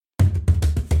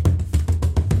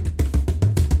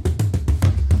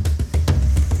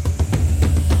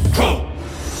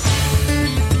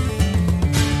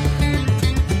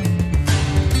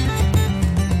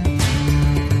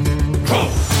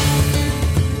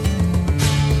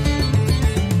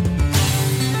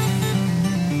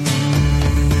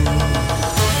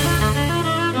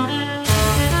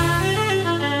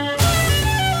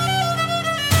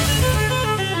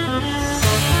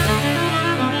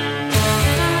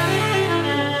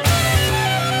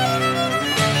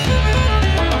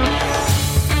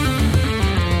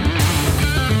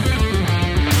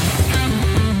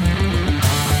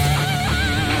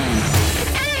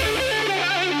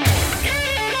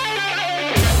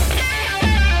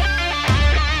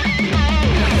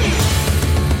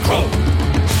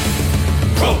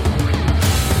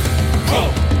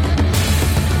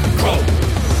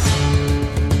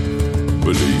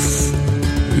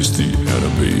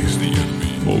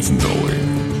of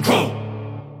knowing.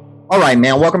 All right,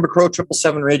 man. Welcome to Crow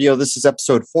 777 Radio. This is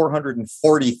episode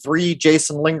 443.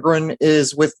 Jason Lindgren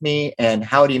is with me, and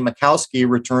Howdy Mikowski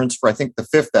returns for, I think, the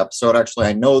fifth episode. Actually,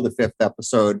 I know the fifth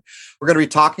episode. We're going to be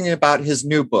talking about his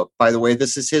new book. By the way,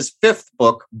 this is his fifth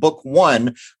book, book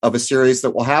one of a series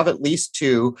that will have at least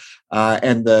two.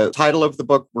 And the title of the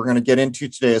book we're going to get into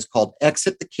today is called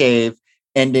Exit the Cave,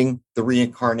 Ending the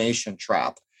Reincarnation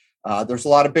Trap. There's a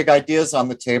lot of big ideas on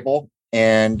the table.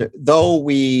 And though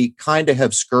we kind of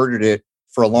have skirted it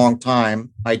for a long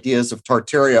time, ideas of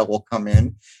Tartaria will come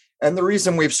in. And the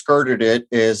reason we've skirted it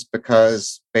is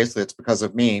because, basically, it's because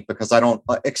of me, because I don't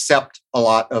accept a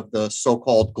lot of the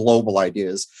so-called global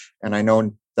ideas. And I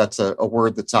know that's a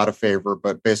word that's out of favor,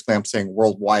 but basically I'm saying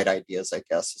worldwide ideas, I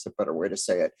guess, is a better way to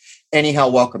say it. Anyhow,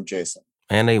 welcome, Jason.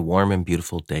 And a warm and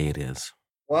beautiful day it is.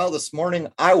 Well, this morning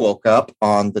I woke up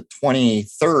on the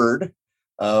 23rd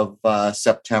of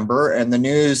September, and the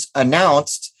news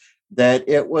announced that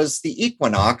it was the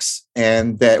equinox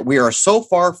and that we are so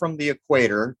far from the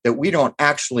equator that we don't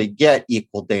actually get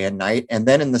equal day and night. And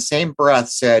then in the same breath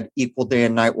said equal day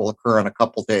and night will occur in a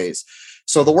couple days.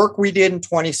 So the work we did in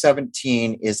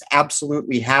 2017 is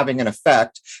absolutely having an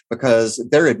effect because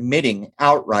they're admitting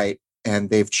outright,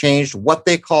 and they've changed what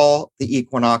they call the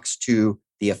equinox to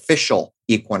the official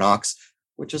equinox,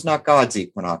 which is not God's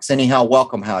equinox. Anyhow,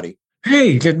 welcome, Howdy.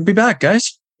 Hey, good to be back,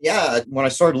 guys. Yeah, when I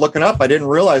started looking up, I didn't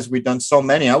realize we'd done so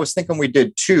many. I was thinking we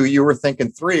did 2. You were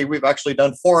thinking 3. We've actually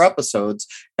done 4 episodes.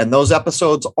 And those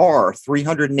episodes are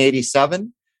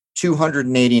 387,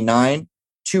 289,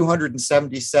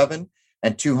 277,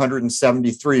 and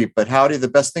 273. But Howdy, the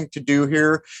best thing to do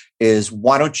here is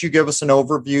why don't you give us an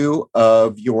overview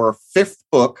of your fifth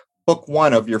book, book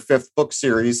one of your fifth book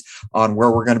series on where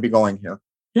we're going to be going here.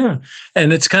 Yeah.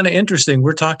 And it's kind of interesting.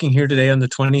 We're talking here today on the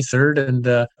 23rd, and,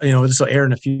 this will air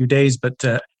in a few days. But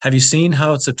have you seen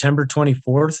how September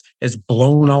 24th is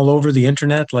blown all over the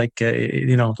internet? Like,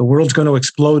 the world's going to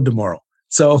explode tomorrow.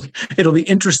 So it'll be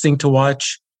interesting to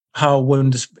watch how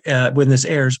when this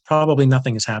airs, probably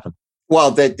nothing has happened.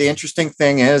 Well, the interesting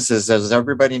thing is, as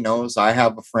everybody knows, I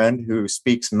have a friend who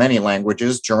speaks many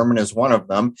languages. German is one of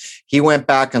them. He went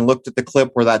back and looked at the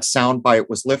clip where that soundbite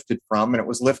was lifted from, and it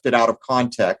was lifted out of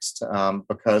context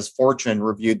because Fortune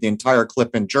reviewed the entire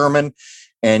clip in German,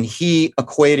 and he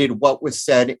equated what was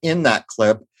said in that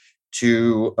clip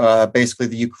to basically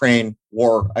the Ukraine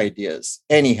war ideas.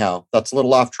 Anyhow, that's a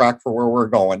little off track for where we're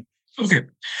going. Okay.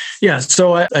 Yeah.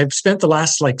 So I've spent the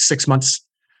last 6 months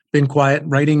been quiet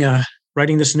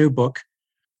writing this new book.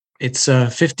 It's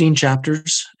 15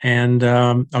 chapters, and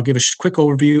I'll give a quick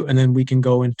overview, and then we can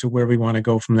go into where we want to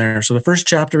go from there. So the first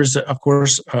chapter is, of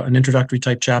course, an introductory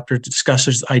type chapter. It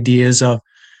discusses ideas of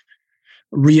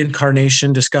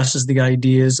reincarnation, discusses the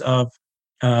ideas of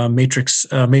matrix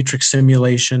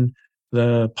simulation,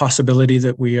 the possibility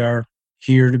that we are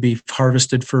here to be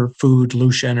harvested for food,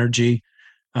 loosh energy,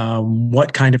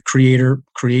 what kind of creator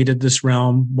created this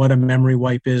realm, what a memory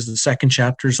wipe is. The second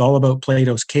chapter is all about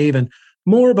Plato's cave and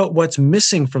more about what's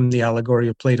missing from the allegory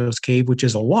of Plato's cave, which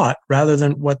is a lot, rather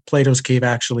than what Plato's cave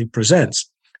actually presents.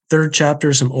 Third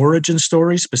chapter is some origin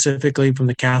stories, specifically from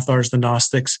the Cathars, the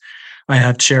Gnostics. I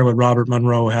have to share what Robert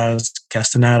Monroe has,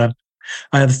 Castaneda.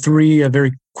 I have 3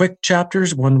 very quick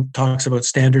chapters. One talks about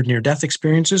standard near-death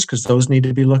experiences, because those need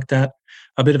to be looked at.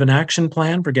 A bit of an action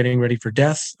plan for getting ready for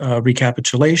death,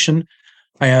 recapitulation.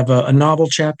 I have a novel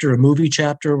chapter, a movie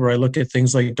chapter, where I look at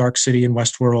things like Dark City and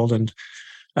Westworld and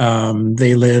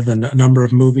They Live and a number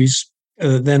of movies.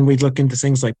 Then we look into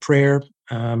things like prayer,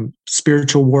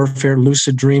 spiritual warfare,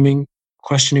 lucid dreaming,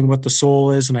 questioning what the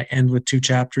soul is. And I end with 2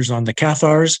 chapters on the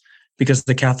Cathars, because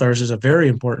the Cathars is a very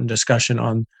important discussion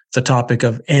on the topic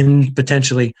of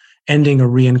potentially ending a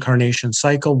reincarnation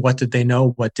cycle. What did they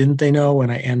know? What didn't they know?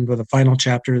 And I end with a final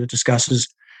chapter that discusses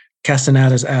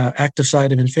Castaneda's active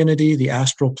side of infinity, the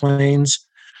astral planes,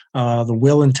 the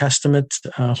will and testament,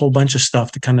 a whole bunch of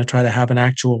stuff to kind of try to have an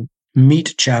actual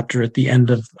meat chapter at the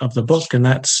end of the book. And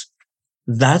that's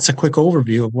a quick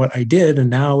overview of what I did.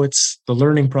 And now it's the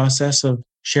learning process of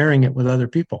sharing it with other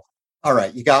people. All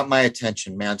right, you got my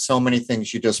attention, man. So many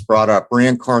things you just brought up.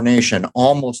 Reincarnation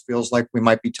almost feels like we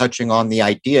might be touching on the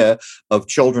idea of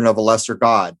children of a lesser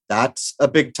God. That's a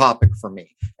big topic for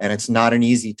me, and it's not an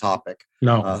easy topic.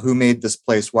 No. Who made this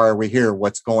place? Why are we here?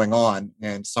 What's going on?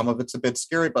 And some of it's a bit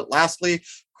scary. But lastly,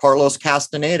 Carlos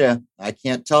Castaneda. I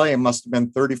can't tell you, it must have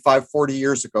been 35, 40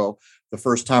 years ago, the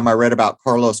first time I read about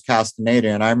Carlos Castaneda.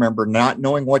 And I remember not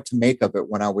knowing what to make of it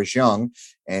when I was young.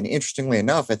 And interestingly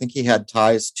enough, I think he had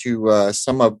ties to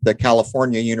some of the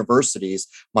California universities.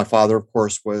 My father, of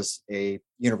course, was a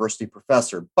university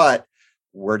professor. But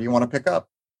where do you want to pick up?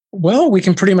 Well, we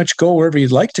can pretty much go wherever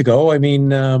you'd like to go. I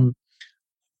mean,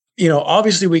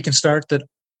 obviously we can start that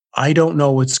I don't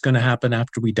know what's going to happen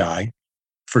after we die,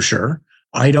 for sure.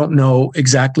 I don't know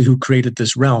exactly who created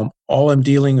this realm. All I'm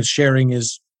dealing with sharing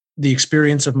is the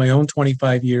experience of my own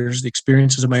 25 years, the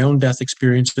experiences of my own death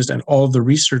experiences, and all of the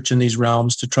research in these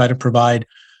realms to try to provide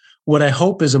what I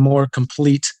hope is a more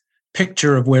complete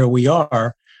picture of where we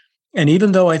are. And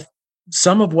even though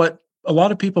some of what a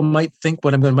lot of people might think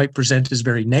what I'm going to might present is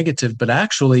very negative, but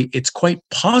actually it's quite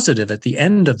positive at the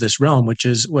end of this realm,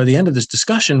 the end of this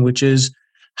discussion, which is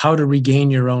how to regain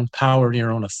your own power and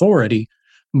your own authority.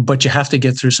 But you have to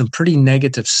get through some pretty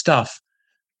negative stuff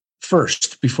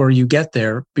first before you get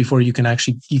there, before you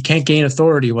can't gain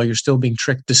authority while you're still being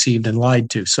tricked, deceived, and lied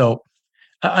to. So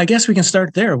I guess we can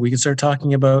start there. We can start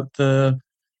talking about the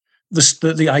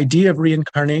idea of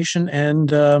reincarnation and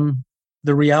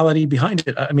the reality behind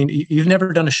it. I mean, you've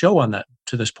never done a show on that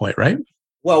to this point, right?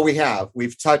 Well,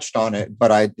 we've touched on it,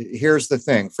 but here's the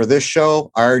thing. For this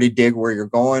show, I already dig where you're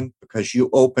going because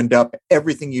you opened up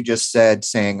everything you just said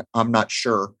saying, I'm not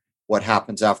sure what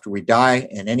happens after we die.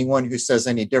 And anyone who says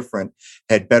any different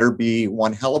had better be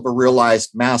one hell of a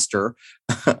realized master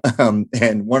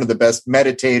and one of the best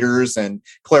meditators and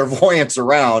clairvoyants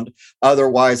around.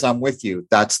 Otherwise, I'm with you.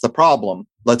 That's the problem.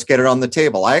 Let's get it on the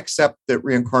table. I accept that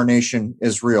reincarnation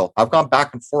is real. I've gone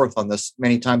back and forth on this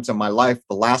many times in my life.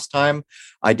 The last time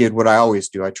I did what I always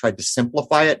do. I tried to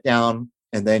simplify it down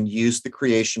and then use the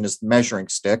creation as the measuring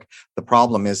stick. The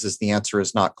problem is the answer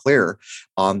is not clear.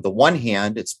 On the one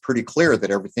hand, it's pretty clear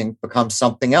that everything becomes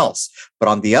something else. But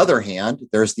on the other hand,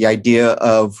 there's the idea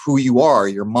of who you are,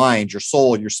 your mind, your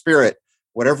soul, your spirit,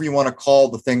 whatever you want to call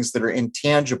the things that are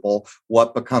intangible,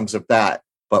 what becomes of that?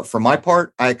 But for my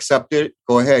part, I accept it.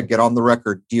 Go ahead, get on the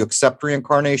record. Do you accept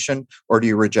reincarnation or do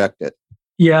you reject it?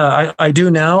 Yeah, I do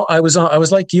now. I was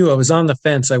like you. I was on the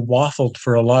fence. I waffled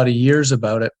for a lot of years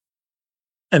about it.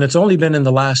 And it's only been in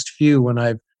the last few when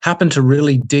I've happened to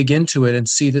really dig into it and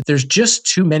see that there's just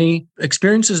too many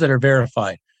experiences that are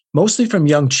verified, mostly from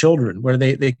young children, where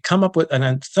they come up with,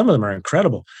 and some of them are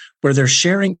incredible, where they're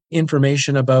sharing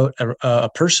information about a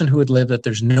person who had lived that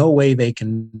there's no way they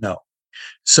can know.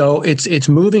 So it's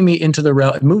moving me into the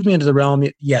realm. It moved me into the realm.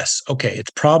 Yes, okay,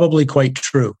 it's probably quite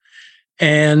true.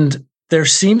 And there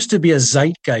seems to be a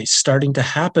zeitgeist starting to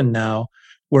happen now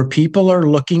where people are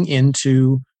looking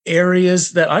into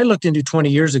areas that I looked into 20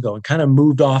 years ago and kind of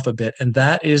moved off a bit. And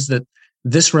that is that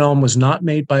this realm was not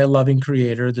made by a loving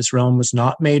creator. This realm was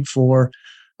not made for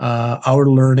our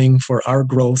learning, for our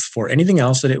growth, for anything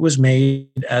else, that it was made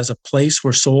as a place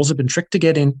where souls have been tricked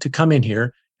to come in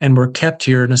here and were kept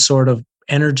here in a sort of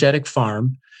energetic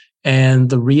farm. And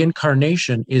the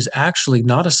reincarnation is actually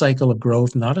not a cycle of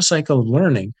growth, not a cycle of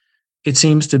learning. It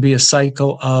seems to be a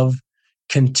cycle of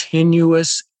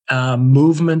continuous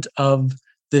movement of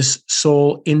this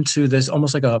soul into this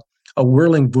almost like a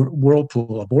whirling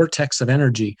whirlpool, a vortex of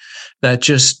energy that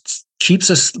just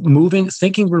keeps us moving,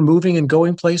 thinking we're moving and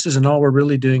going places, and all we're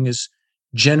really doing is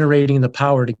generating the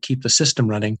power to keep the system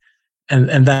running.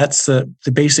 And that's the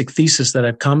basic thesis that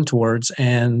I've come towards,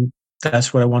 and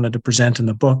that's what I wanted to present in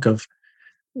the book of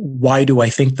why do I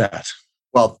think that?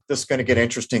 Well, this is going to get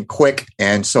interesting quick.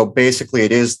 And so basically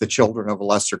it is the children of a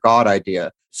lesser God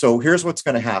idea. So here's what's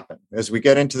going to happen. As we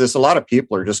get into this, a lot of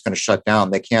people are just going to shut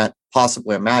down. They can't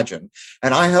possibly imagine.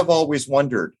 And I have always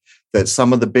wondered that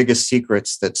some of the biggest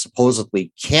secrets that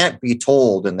supposedly can't be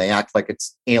told, and they act like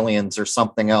it's aliens or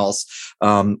something else,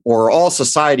 or all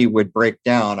society would break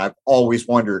down. I've always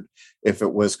wondered if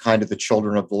it was kind of the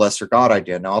children of the lesser God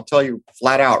idea. Now, I'll tell you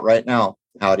flat out right now,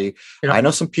 Howdy. Yeah. I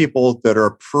know some people that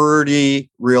are pretty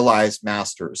realized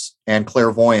masters and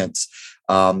clairvoyants,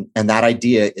 and that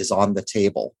idea is on the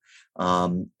table.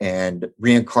 And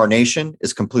reincarnation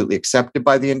is completely accepted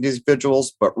by the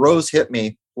individuals. But Rose hit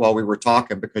me while we were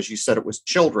talking because you said it was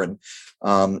children.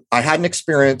 I had an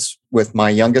experience with my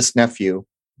youngest nephew.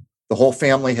 The whole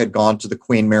family had gone to the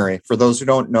Queen Mary. For those who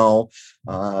don't know,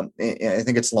 I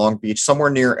think it's Long Beach, somewhere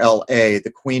near LA,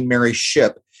 the Queen Mary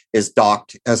ship is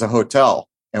docked as a hotel,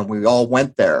 and we all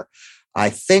went there. I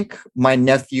think my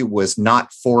nephew was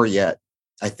not 4 yet.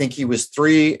 I think he was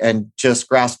 3 and just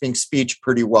grasping speech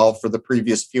pretty well for the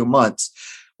previous few months.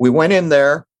 We went in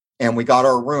there and we got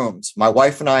our rooms. My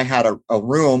wife and I had a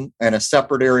room in a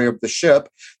separate area of the ship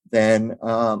than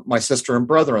my sister and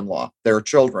brother-in-law, their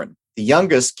children. The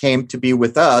youngest came to be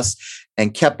with us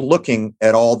and kept looking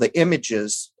at all the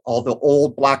images, all the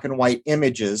old black and white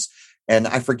images. And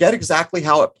I forget exactly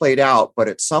how it played out, but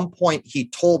at some point he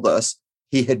told us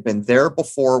he had been there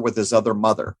before with his other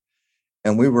mother.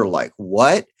 And we were like,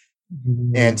 what?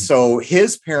 And so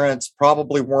his parents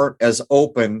probably weren't as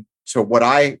open to what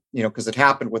because it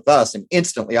happened with us. And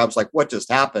instantly I was like, what just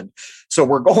happened? So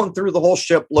we're going through the whole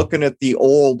ship looking at the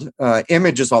old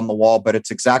images on the wall, but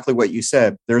it's exactly what you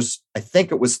said. I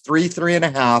think it was three and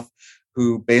a half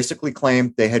who basically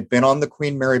claimed they had been on the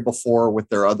Queen Mary before with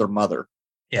their other mother.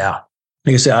 Yeah.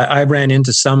 Like I said, I ran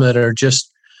into some that are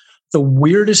just the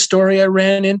weirdest story I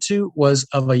ran into was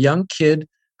of a young kid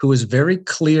who was very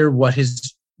clear what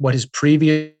his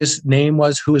previous name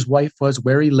was, who his wife was,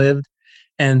 where he lived.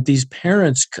 And these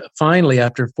parents finally,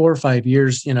 after 4 or 5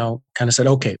 years, kind of said,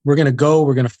 okay, we're going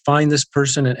to find this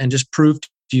person and just prove to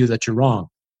you that you're wrong.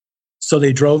 So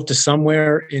they drove to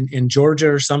somewhere in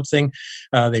Georgia or something.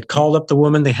 They'd called up the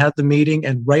woman, they had the meeting,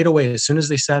 and right away, as soon as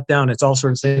they sat down, it's all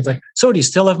sorts of things like, so do you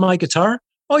still have my guitar?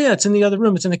 Oh yeah, it's in the other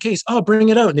room. It's in the case. Oh, bring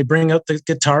it out. And they bring out the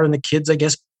guitar, and the kids, I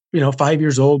guess, 5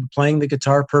 years old, playing the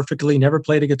guitar perfectly, never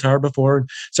played a guitar before, and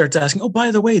starts asking, oh,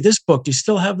 by the way, this book, do you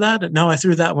still have that? No, I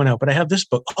threw that one out, but I have this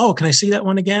book. Oh, can I see that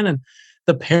one again? And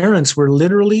the parents were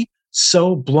literally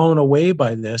so blown away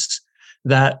by this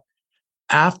that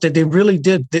after they really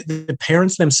did, the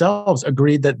parents themselves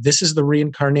agreed that this is the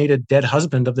reincarnated dead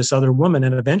husband of this other woman.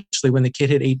 And eventually when the kid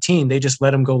hit 18, they just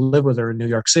let him go live with her in New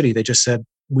York City. They just said,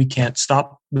 we can't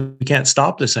stop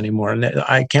this anymore. And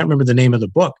I can't remember the name of the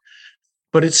book,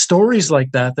 but it's stories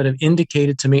like that have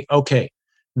indicated to me, okay,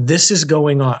 this is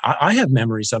going on. I have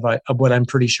memories of what I'm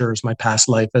pretty sure is my past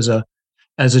life as a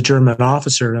German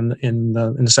officer in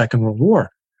the Second World War,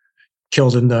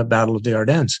 killed in the Battle of the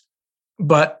Ardennes.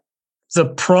 But the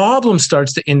problem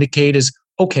starts to indicate is,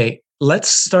 okay, let's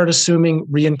start assuming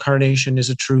reincarnation is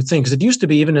a true thing. Because it used to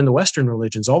be, even in the Western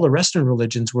religions, all the Western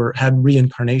religions had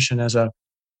reincarnation as a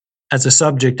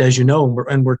subject, as you know,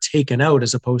 and were taken out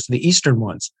as opposed to the Eastern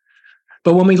ones.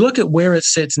 But when we look at where it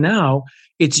sits now,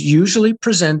 it's usually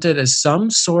presented as some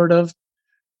sort of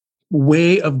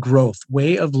way of growth,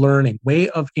 way of learning, way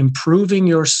of improving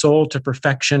your soul to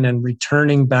perfection and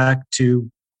returning back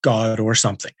to God or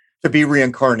something. To be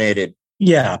reincarnated.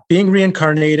 Yeah, being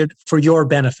reincarnated for your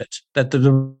benefit, that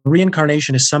the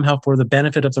reincarnation is somehow for the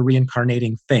benefit of the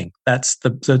reincarnating thing. That's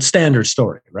the standard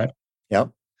story, right?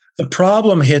 Yep. The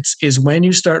problem hits is when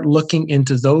you start looking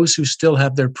into those who still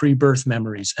have their pre-birth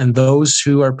memories and those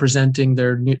who are presenting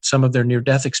some of their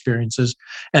near-death experiences,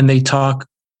 and they talk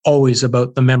always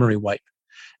about the memory wipe.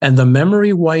 And the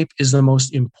memory wipe is the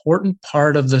most important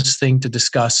part of this thing to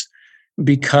discuss,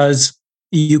 because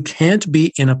you can't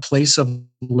be in a place of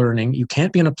learning, you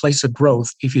can't be in a place of growth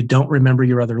if you don't remember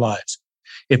your other lives.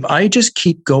 If I just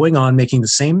keep going on making the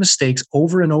same mistakes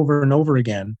over and over and over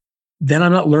again, then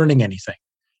I'm not learning anything.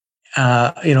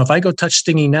 If I go touch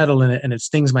stinging nettle and it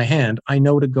stings my hand, I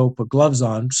know to go put gloves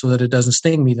on so that it doesn't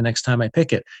sting me the next time I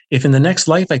pick it. If in the next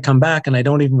life I come back and I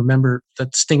don't even remember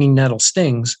that stinging nettle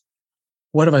stings,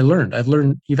 what have I learned?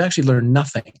 You've actually learned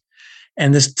nothing.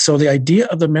 And so the idea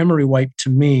of the memory wipe to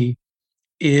me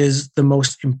is the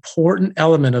most important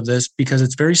element of this, because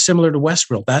it's very similar to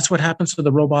Westworld. That's what happens to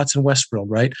the robots in Westworld,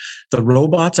 right? The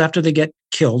robots, after they get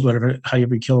killed,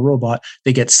 however you kill a robot,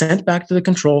 they get sent back to the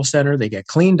control center, they get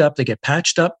cleaned up, they get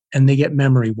patched up, and they get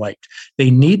memory wiped. They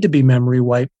need to be memory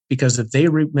wiped because if they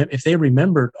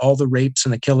remembered all the rapes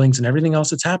and the killings and everything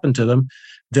else that's happened to them,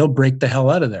 they'll break the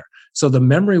hell out of there. So the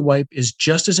memory wipe is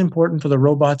just as important for the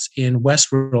robots in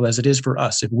Westworld as it is for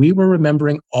us. If we were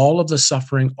remembering all of the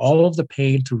suffering, all of the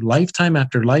pain through lifetime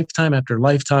after lifetime after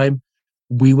lifetime,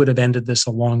 we would have ended this a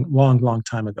long, long, long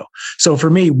time ago. So for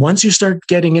me, once you start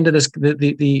getting into this,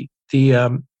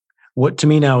 what to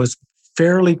me now is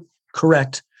fairly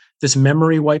correct, this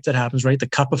memory wipe that happens, right? The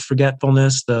cup of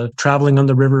forgetfulness, the traveling on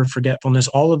the river of forgetfulness,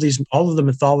 all of the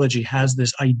mythology has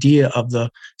this idea of the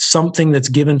something that's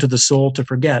given to the soul to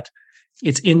forget.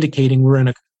 It's indicating we're in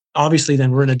a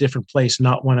different place,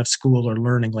 not one of school or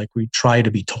learning like we try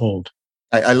to be told.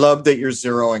 I love that you're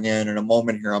zeroing in a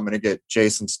moment here. I'm going to get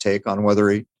Jason's take on whether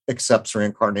he accepts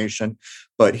reincarnation.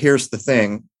 But here's the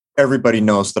thing. Everybody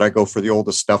knows that I go for the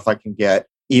oldest stuff I can get,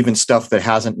 even stuff that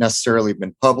hasn't necessarily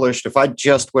been published. If I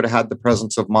just would have had the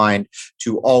presence of mind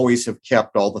to always have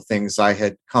kept all the things I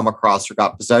had come across or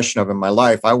got possession of in my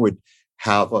life, I would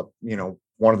have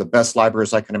one of the best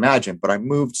libraries I can imagine, but I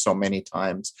moved so many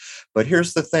times. But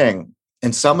here's the thing.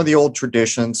 In some of the old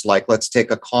traditions, like let's take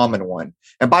a common one.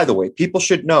 And by the way, people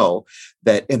should know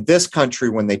that in this country,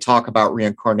 when they talk about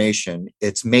reincarnation,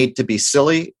 it's made to be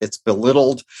silly. It's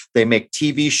belittled. They make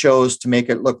TV shows to make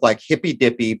it look like hippy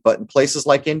dippy. But in places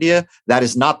like India, that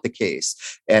is not the case.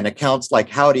 And accounts like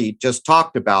Howdy just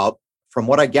talked about, from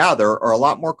what I gather, are a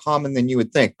lot more common than you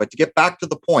would think. But to get back to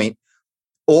the point,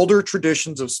 older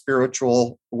traditions of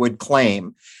spiritual would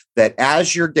claim that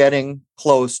as you're getting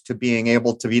close to being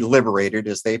able to be liberated,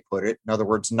 as they put it, in other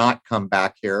words, not come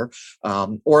back here,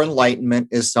 or enlightenment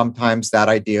is sometimes that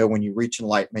idea. When you reach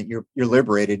enlightenment, you're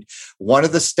liberated. One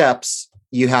of the steps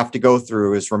you have to go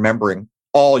through is remembering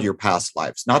all your past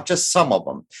lives, not just some of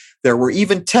them. There were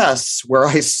even tests where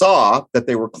I saw that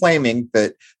they were claiming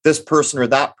that this person or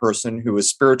that person who was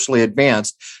spiritually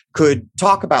advanced could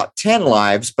talk about 10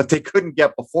 lives, but they couldn't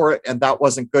get before it, and that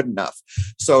wasn't good enough.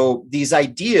 So these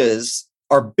ideas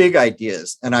are big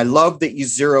ideas. And I love that you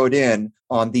zeroed in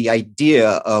on the idea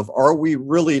of, are we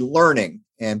really learning?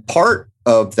 And part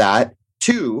of that,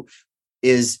 too,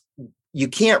 is you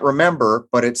can't remember,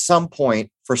 but at some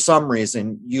point, for some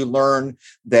reason, you learn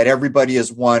that everybody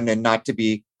is one and not to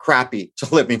be crappy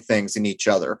to living things in each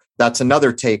other. That's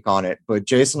another take on it. But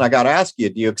Jason, I got to ask you,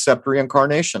 do you accept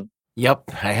reincarnation?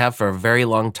 Yep, I have for a very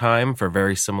long time for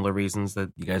very similar reasons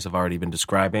that you guys have already been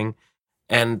describing.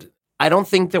 And I don't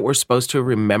think that we're supposed to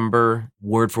remember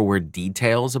word for word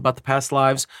details about the past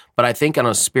lives, but I think in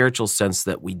a spiritual sense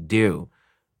that we do.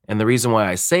 And the reason why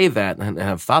I say that and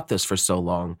have thought this for so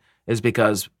long is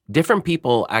because different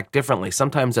people act differently,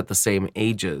 sometimes at the same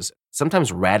ages,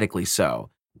 sometimes radically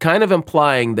so, kind of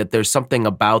implying that there's something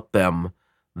about them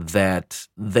that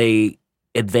they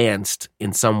advanced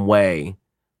in some way,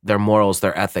 their morals,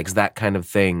 their ethics, that kind of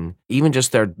thing, even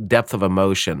just their depth of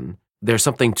emotion. There's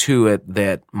something to it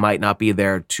that might not be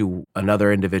there to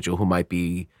another individual who might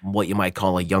be what you might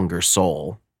call a younger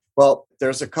soul. Well,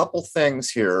 there's a couple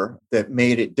things here that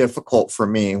made it difficult for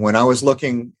me when I was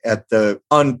looking at the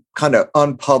kind of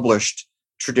unpublished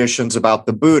traditions about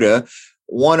the Buddha.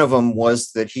 One of them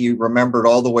was that he remembered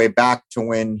all the way back to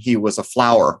when he was a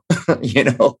flower.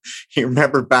 He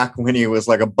remembered back when he was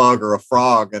like a bug or a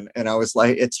frog. And I was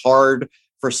like, it's hard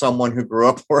for someone who grew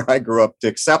up where I grew up to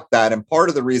accept that. And part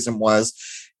of the reason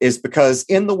is because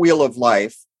in the Wheel of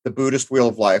Life, the Buddhist Wheel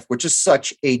of Life, which is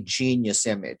such a genius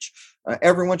image,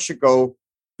 everyone should go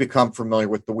become familiar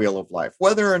with the Wheel of Life.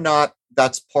 Whether or not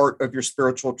that's part of your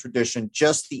spiritual tradition,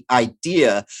 just the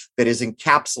idea that is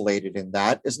encapsulated in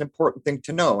that is an important thing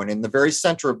to know. And in the very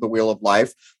center of the Wheel of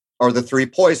Life are the three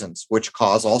poisons, which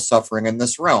cause all suffering in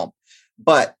this realm.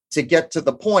 But to get to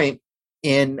the point,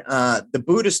 in the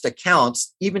Buddhist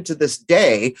accounts, even to this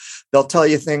day, they'll tell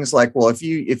you things like, well, if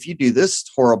you do this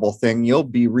horrible thing, you'll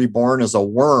be reborn as a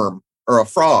worm or a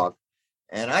frog.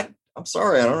 And I'm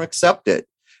sorry, I don't accept it.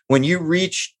 When you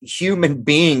reach human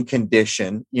being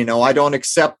condition, I don't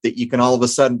accept that you can all of a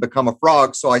sudden become a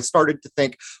frog. So I started to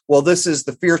think, well, this is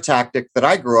the fear tactic that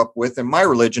I grew up with in my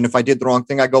religion. If I did the wrong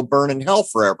thing, I go burn in hell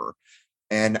forever.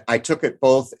 And I took it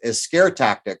both as scare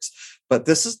tactics. But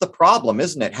this is the problem,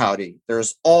 isn't it, Howdy?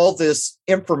 There's all this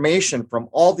information from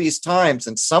all these times,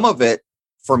 and some of it,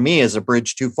 for me, is a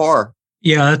bridge too far.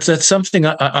 Yeah, that's something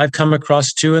I've come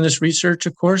across too in this research,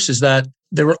 of course, is that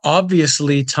there were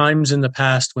obviously times in the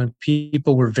past when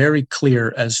people were very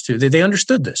clear as to, they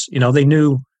understood this. They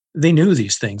knew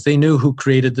these things. They knew who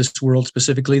created this world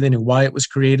specifically. They knew why it was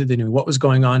created. They knew what was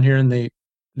going on here, and they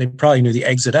probably knew the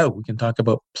exit out. We can talk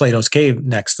about Plato's cave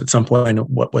next at some point.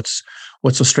 What's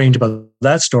so strange about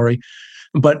that story?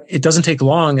 But it doesn't take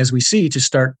long, as we see, to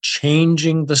start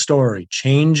changing the story,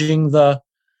 changing the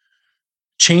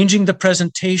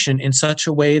presentation in such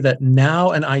a way that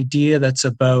now an idea that's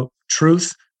about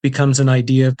truth becomes an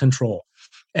idea of control.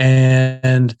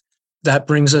 And that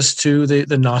brings us to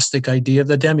the Gnostic idea of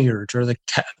the demiurge, or the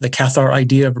Cathar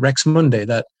idea of Rex Mundi.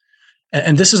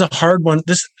 And this is a hard one.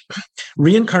 This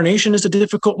reincarnation is a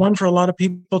difficult one for a lot of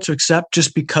people to accept,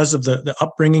 just because of the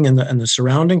upbringing and the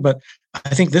surrounding. But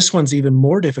I think this one's even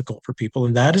more difficult for people.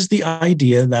 And that is the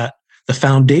idea, that the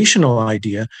foundational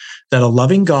idea that a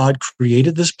loving God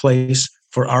created this place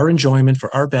for our enjoyment,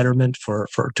 for our betterment, for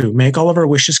to make all of our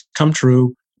wishes come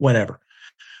true, whatever.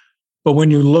 But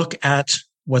when you look at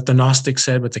what the Gnostics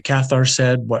said, what the Cathar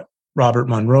said, what Robert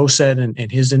Monroe said in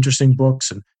his interesting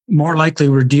books, and more likely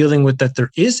we're dealing with that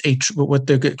there is what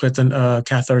the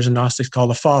Cathars and Gnostics call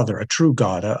a father, a true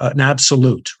God, an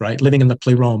absolute, right, living in the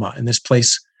pleroma, in this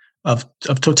place of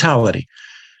totality.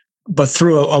 But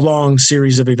through a long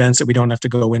series of events that we don't have to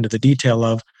go into the detail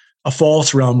of, a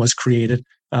false realm was created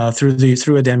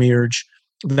through a demiurge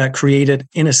that created,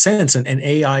 in a sense, an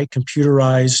AI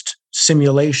computerized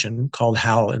simulation called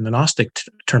hell in the Gnostic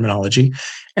terminology,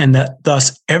 and that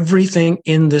thus everything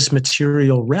in this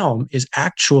material realm is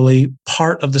actually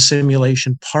part of the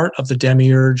simulation, part of the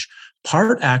demiurge,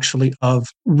 part actually of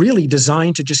really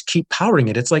designed to just keep powering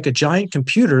it. It's like a giant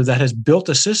computer that has built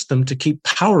a system to keep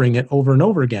powering it over and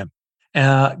over again.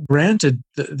 Granted,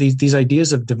 these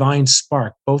ideas of divine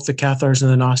spark, both the Cathars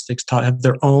and the Gnostics have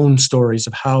their own stories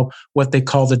of how what they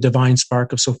call the divine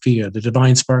spark of Sophia, the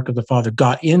divine spark of the Father,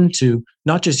 got into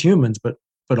not just humans, but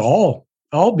all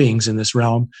beings in this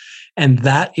realm. And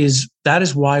that is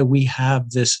why we have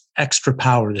this extra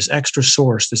power, this extra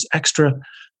source, this extra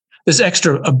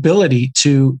ability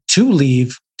to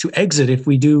leave, to exit if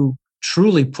we do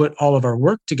truly put all of our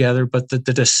work together. But the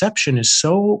deception is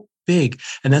so big.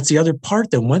 And that's the other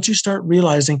part, that once you start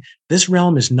realizing this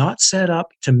realm is not set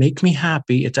up to make me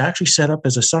happy, it's actually set up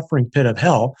as a suffering pit of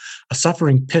hell, a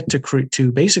suffering pit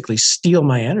to basically steal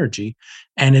my energy.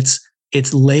 And it's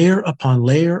layer upon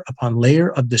layer upon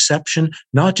layer of deception,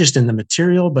 not just in the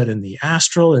material, but in the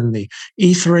astral, in the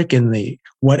etheric, in the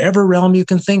whatever realm you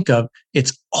can think of.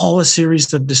 It's all a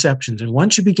series of deceptions. And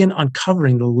once you begin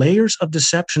uncovering the layers of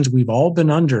deceptions we've all been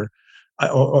under,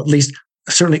 or at least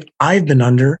certainly I've been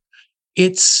under,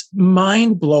 it's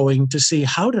mind-blowing to see,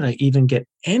 how did I even get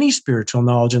any spiritual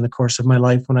knowledge in the course of my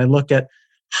life, when I look at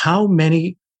how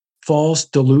many false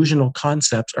delusional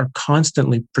concepts are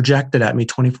constantly projected at me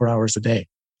 24 hours a day.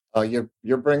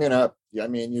 You're bringing up, I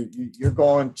mean, you're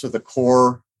going to the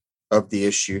core of the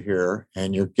issue here,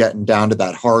 and you're getting down to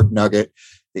that hard nugget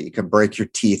that you can break your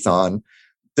teeth on.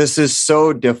 This is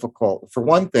so difficult. For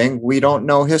one thing, we don't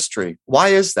know history. Why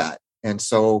is that? And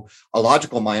so a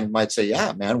logical mind might say,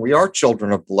 yeah, man, we are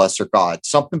children of the lesser God.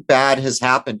 Something bad has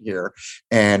happened here.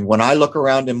 And when I look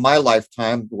around in my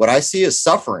lifetime, what I see is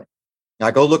suffering.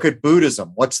 Now go look at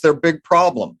Buddhism. What's their big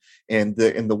problem? In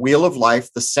the wheel of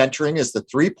life, the centering is the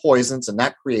three poisons, and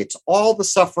that creates all the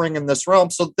suffering in this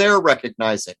realm. So they're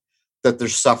recognizing that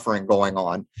there's suffering going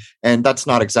on. And that's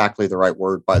not exactly the right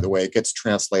word, by the way. It gets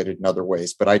translated in other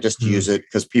ways, but I just use it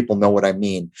because people know what I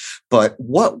mean. But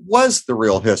what was the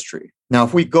real history? Now,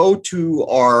 if we go to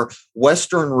our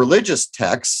Western religious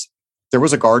texts, there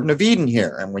was a Garden of Eden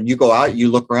here. And when you go out, you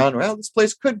look around, well, this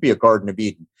place could be a Garden of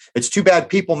Eden. It's too bad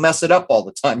people mess it up all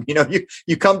the time. You know,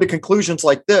 you come to conclusions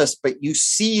like this, but you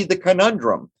see the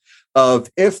conundrum of,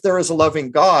 if there is a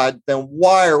loving God, then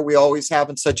why are we always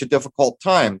having such a difficult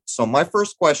time? So my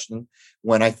first question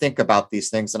when I think about these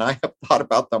things, and I have thought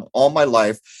about them all my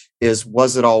life, is,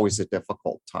 was it always a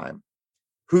difficult time?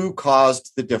 Who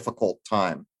caused the difficult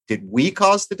time? Did we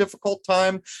cause the difficult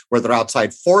time? Were there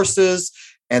outside forces?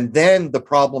 And then the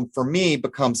problem for me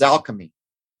becomes alchemy.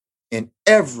 In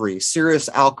every serious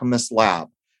alchemist lab,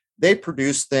 they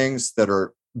produce things that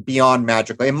are beyond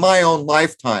magical. In my own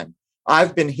lifetime,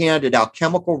 I've been handed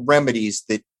alchemical remedies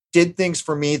that did things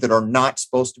for me that are not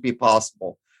supposed to be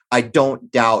possible. I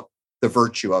don't doubt the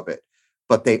virtue of it,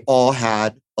 but they all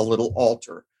had a little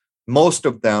altar. Most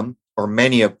of them, or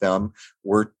many of them,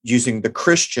 were using the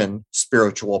Christian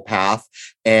spiritual path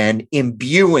and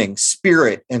imbuing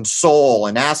spirit and soul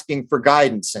and asking for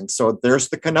guidance. And so there's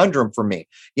the conundrum for me.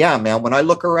 Yeah, man, when I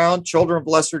look around, children of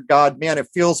lesser God, man, it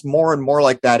feels more and more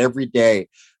like that every day.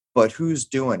 But who's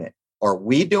doing it? Are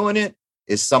we doing it?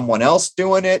 Is someone else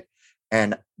doing it?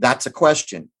 And that's a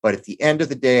question. But at the end of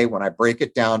the day, when I break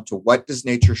it down to what does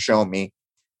nature show me,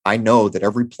 I know that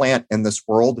every plant in this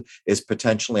world is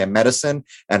potentially a medicine.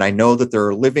 And I know that there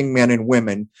are living men and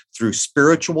women through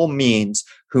spiritual means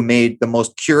who made the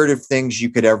most curative things you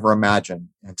could ever imagine.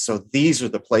 And so these are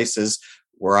the places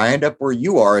where I end up where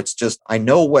you are. It's just, I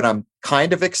know what I'm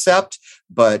kind of accept,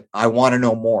 but I want to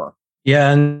know more.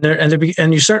 Yeah,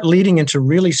 and you start leading into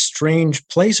really strange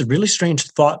places, really strange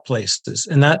thought places.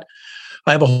 And that,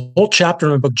 I have a whole chapter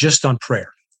in my book just on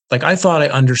prayer. Like, I thought I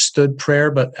understood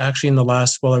prayer, but actually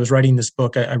while I was writing this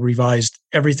book, I revised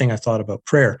everything I thought about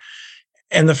prayer.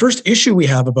 And the first issue we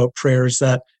have about prayer is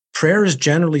that prayer is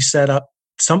generally set up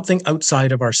something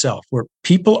outside of ourselves, where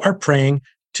people are praying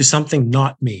to something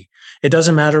not me. It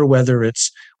doesn't matter whether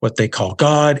it's what they call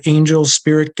God, angels,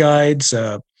 spirit guides,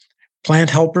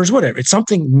 plant helpers, whatever. It's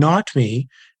something not me.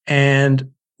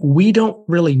 And we don't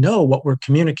really know what we're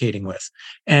communicating with.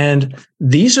 And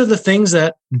these are the things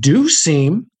that do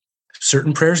seem,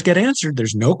 certain prayers get answered.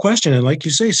 There's no question. And like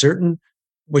you say, certain,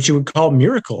 what you would call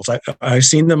miracles, I've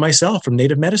seen them myself from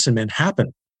native medicine men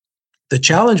happen. The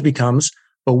challenge becomes,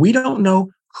 but we don't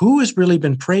know who has really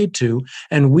been prayed to.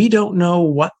 And we don't know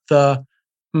what the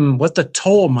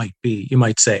toll might be, you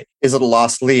might say. Is it a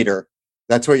lost leader?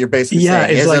 That's what you're basically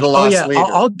saying. Is it a lost leader?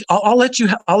 I'll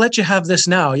let you have this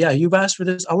now. Yeah, you've asked for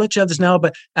this. I'll let you have this now.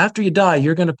 But after you die,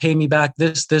 you're going to pay me back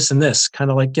this, this, and this. Kind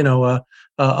of like,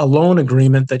 a loan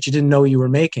agreement that you didn't know you were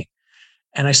making.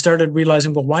 And I started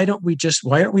realizing, well, why aren't we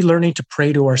learning to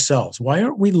pray to ourselves? Why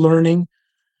aren't we learning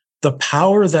the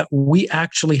power that we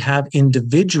actually have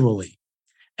individually?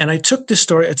 And I took this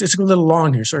story. It's a little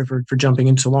long here. Sorry for jumping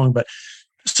in so long, but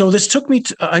So this took me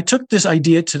I took this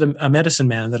idea to a medicine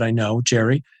man that I know,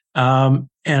 Jerry, and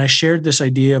I shared this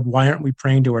idea of why aren't we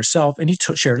praying to ourselves? And he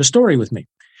shared a story with me.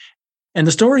 And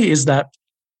the story is that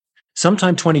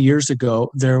sometime 20 years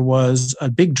ago, there was a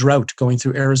big drought going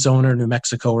through Arizona or New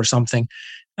Mexico or something.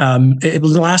 It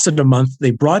lasted a month.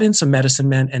 They brought in some medicine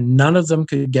men, and none of them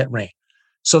could get rain.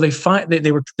 So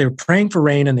they were praying for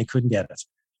rain, and they couldn't get it.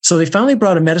 So they finally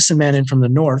brought a medicine man in from the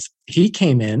north. He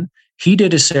came in, he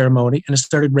did his ceremony, and it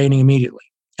started raining immediately.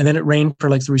 And then it rained for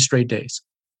like 3 straight days.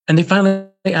 And they finally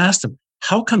asked him,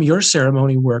 how come your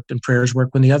ceremony worked and prayers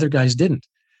worked when the other guys didn't?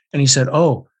 And he said,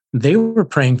 oh, they were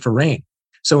praying for rain.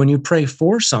 So when you pray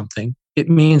for something, it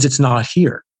means it's not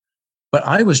here. But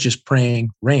I was just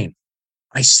praying rain.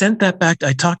 I sent that back.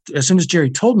 I talked, as soon as Jerry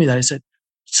told me that, I said,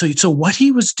 so what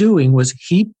he was doing was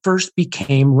he first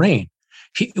became rain.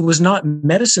 It was not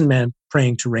medicine man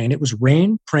praying to rain. It was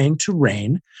rain praying to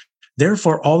rain.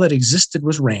 Therefore, all that existed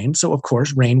was rain. So of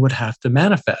course, rain would have to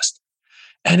manifest.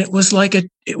 And it was like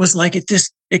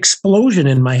this explosion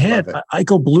in my head. I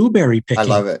go blueberry picking. I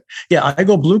love it. Yeah, I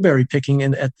go blueberry picking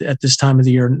at this time of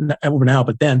the year over now,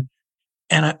 but then,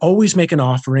 and I always make an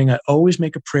offering. I always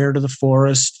make a prayer to the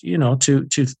forest,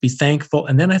 to be thankful.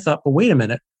 And then I thought, well, wait a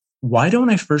minute. Why don't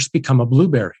I first become a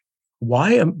blueberry?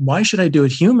 Why should I do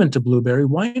it human to blueberry?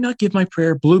 Why not give my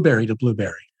prayer blueberry to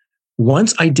blueberry?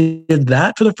 Once I did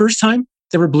that for the first time,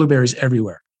 there were blueberries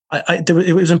everywhere.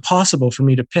 It was impossible for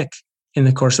me to pick in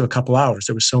the course of a couple hours.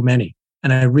 There were so many.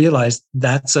 And I realized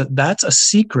that's a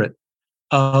secret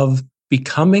of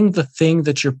becoming the thing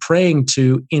that you're praying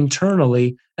to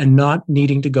internally and not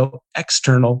needing to go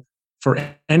external for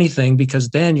anything, because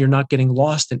then you're not getting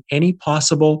lost in any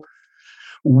possible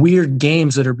weird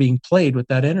games that are being played with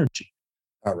that energy.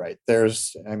 All right.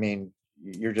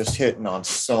 You're just hitting on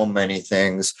so many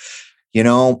things.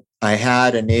 I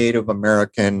had a Native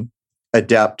American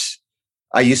adept.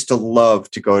 I used to love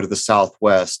to go to the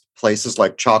Southwest, places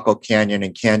like Chaco Canyon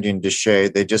and Canyon de Chelly.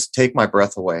 They just take my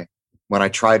breath away when I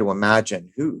try to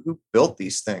imagine who built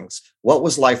these things. What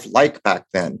was life like back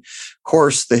then? Of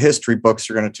course, the history books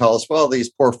are going to tell us, well,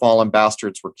 these poor fallen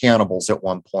bastards were cannibals at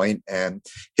one point, and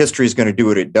history is going to do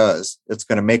what it does. It's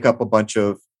going to make up a bunch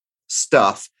of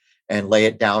stuff and lay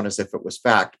it down as if it was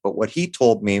fact. But what he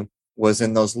told me was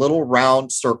in those little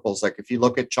round circles, like if you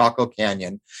look at Chaco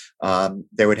Canyon,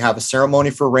 they would have a ceremony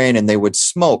for rain and they would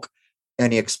smoke.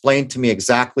 And he explained to me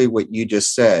exactly what you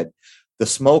just said. The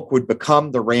smoke would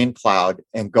become the rain cloud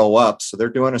and go up. So they're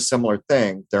doing a similar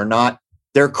thing.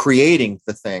 They're creating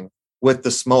the thing with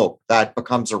the smoke that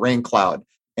becomes a rain cloud.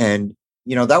 And,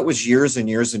 that was years and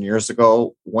years and years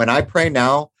ago. When I pray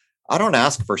now, I don't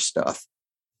ask for stuff.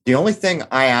 The only thing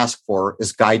I ask for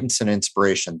is guidance and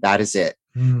inspiration. That is it.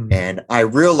 And I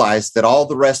realize that all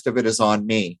the rest of it is on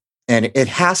me. And it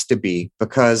has to be,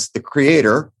 because the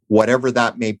Creator, whatever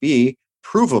that may be,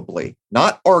 provably,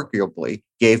 not arguably,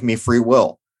 gave me free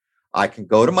will. I can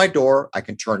go to my door. I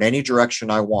can turn any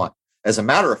direction I want. As a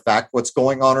matter of fact, what's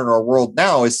going on in our world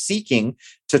now is seeking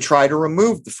to try to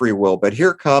remove the free will. But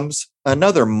here comes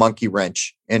another monkey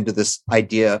wrench into this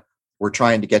idea we're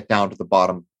trying to get down to the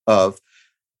bottom of.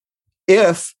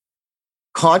 If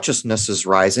consciousness is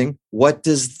rising, what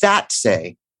does that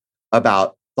say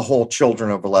about the whole children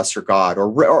of a lesser God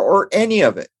or any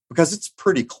of it? Because it's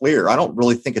pretty clear. I don't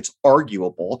really think it's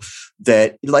arguable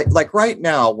that like right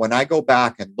now, when I go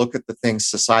back and look at the things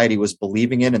society was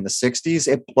believing in the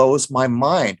 60s, it blows my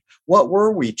mind. What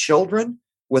were we, children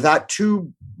without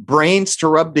two brains to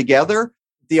rub together?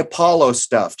 The Apollo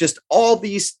stuff, just all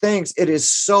these things. It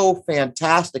is so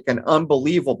fantastic and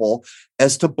unbelievable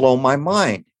as to blow my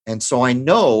mind. And so I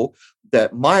know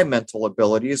that my mental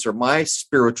abilities or my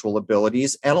spiritual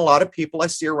abilities, and a lot of people I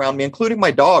see around me, including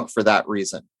my dog for that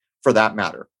reason, for that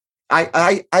matter,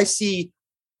 I see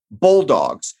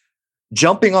bulldogs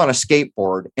jumping on a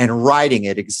skateboard and riding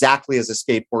it exactly as a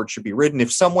skateboard should be ridden.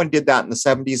 If someone did that in the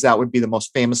 70s, that would be the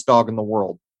most famous dog in the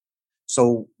world.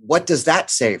 So what does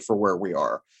that say for where we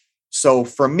are? So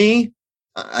for me,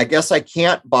 I guess I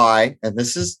can't buy, and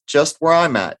this is just where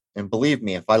I'm at. And believe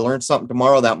me, if I learn something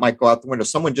tomorrow, that might go out the window.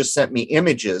 Someone just sent me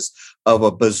images of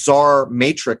a bizarre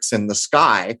matrix in the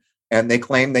sky, and they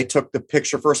claim they took the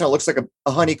picture first. And it looks like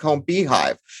a honeycomb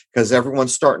beehive, because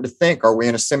everyone's starting to think, are we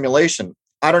in a simulation?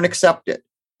 I don't accept it.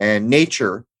 And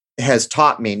nature has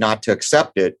taught me not to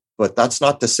accept it, but that's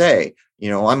not to say,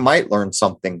 I might learn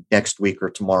something next week or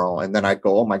tomorrow. And then I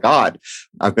go, oh my God,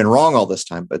 I've been wrong all this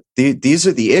time. But these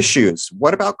are the issues.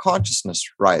 What about consciousness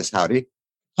rise, Howdy?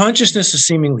 Consciousness has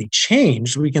seemingly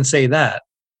changed. We can say that.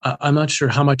 I'm not sure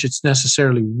how much it's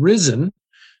necessarily risen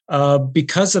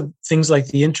because of things like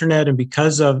the internet and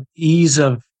because of ease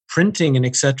of printing and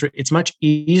etc., it's much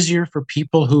easier for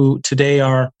people who today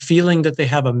are feeling that they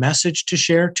have a message to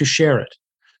share it.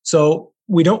 So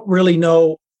we don't really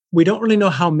know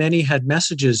how many had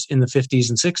messages in the 50s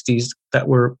and 60s that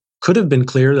could have been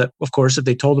clear, that of course if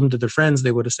they told them to their friends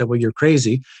they would have said, well, you're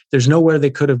crazy. There's nowhere they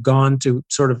could have gone to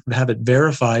sort of have it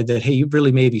verified that, hey, you've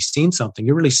really maybe seen something,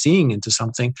 you're really seeing into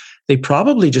something. They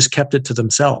probably just kept it to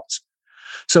themselves.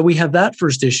 So we have that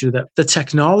first issue, that the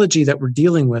technology that we're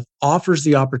dealing with offers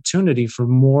the opportunity for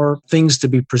more things to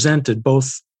be presented,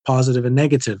 both positive and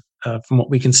negative, from what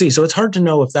we can see. So it's hard to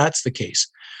know if that's the case.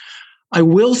 I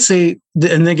will say,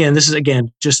 and again, this is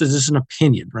just as an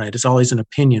opinion, right? It's always an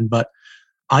opinion, but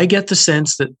I get the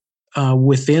sense that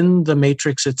within the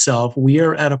matrix itself, we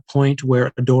are at a point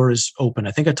where a door is open.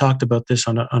 I think I talked about this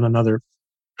on another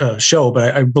show,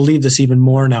 but I believe this even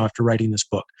more now after writing this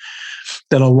book,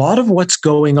 that a lot of what's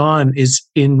going on is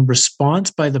in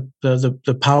response by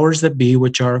the powers that be,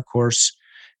 which are, of course,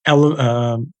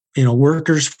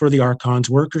 workers for the archons,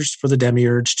 workers for the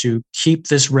demiurge, to keep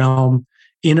this realm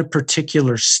in a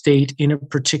particular state,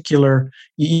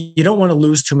 you don't want to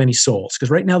lose too many souls, because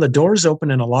right now the door is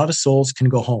open and a lot of souls can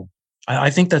go home.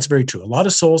 I think that's very true. A lot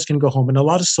of souls can go home, and a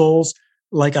lot of souls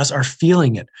like us are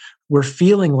feeling it. We're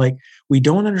feeling like we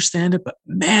don't understand it, but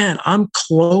man, I'm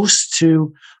close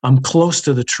to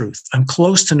the truth. I'm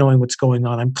close to knowing what's going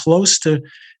on. I'm close to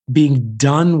being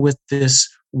done with this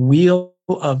wheel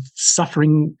of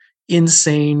suffering,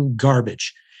 insane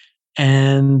garbage.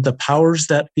 And the powers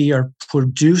that be are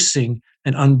producing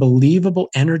an unbelievable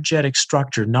energetic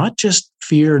structure, not just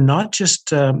fear, not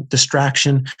just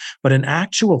distraction, but an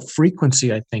actual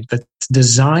frequency, I think, that's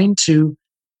designed to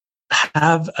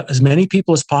have as many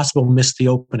people as possible miss the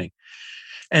opening.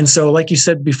 And so, like you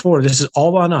said before, this is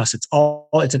all on us. It's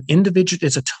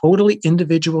a totally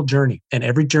individual journey, and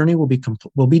every journey will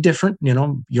be different.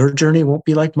 Your journey won't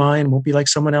be like mine, won't be like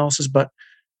someone else's, but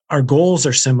our goals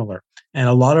are similar, and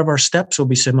a lot of our steps will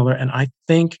be similar. And I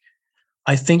think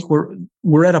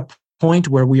we're at a point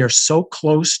where we are so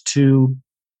close to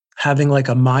having like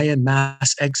a Mayan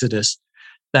mass exodus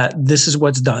that this is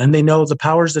what's done. And they know, the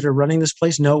powers that are running this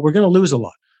place know we're going to lose a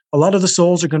lot. A lot of the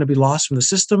souls are going to be lost from the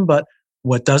system, but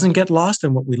what doesn't get lost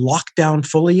and what we lock down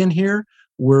fully in here,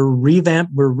 we're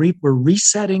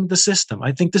resetting the system.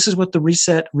 I think this is what the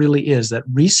reset really is. That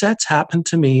resets happen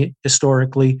to me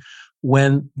historically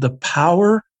when the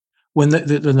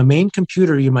main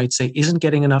computer, you might say, isn't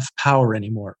getting enough power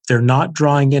anymore. They're not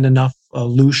drawing in enough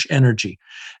louche energy.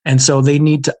 And so they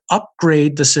need to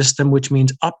upgrade the system, which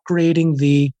means upgrading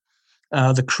the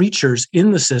creatures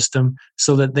in the system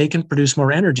so that they can produce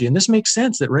more energy. And this makes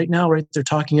sense that right now, they're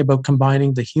talking about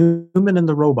combining the human and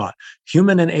the robot,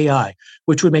 human and AI,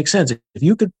 which would make sense.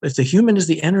 If the human is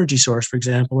the energy source, for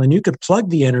example, and you could plug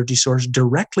the energy source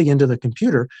directly into the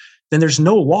computer, then there's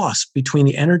no loss between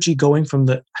the energy going from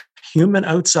the human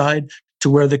outside to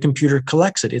where the computer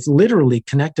collects it. It's literally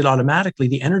connected automatically.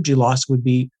 The energy loss would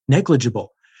be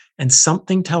negligible. And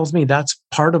something tells me that's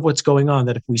part of what's going on,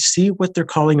 that if we see what they're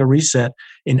calling a reset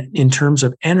in terms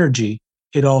of energy,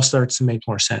 it all starts to make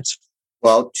more sense.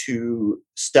 Well, to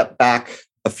step back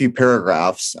a few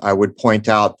paragraphs, I would point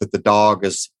out that the dog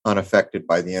is unaffected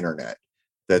by the internet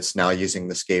that's now using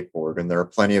the skateboard. And there are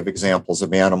plenty of examples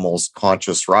of animals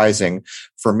conscious rising.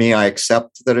 For me, I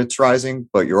accept that it's rising,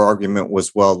 but your argument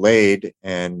was well laid.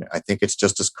 And I think it's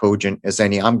just as cogent as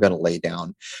any I'm going to lay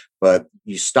down. But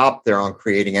you stopped there on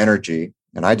creating energy.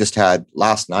 And I just had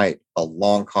last night a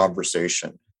long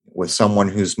conversation with someone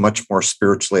who's much more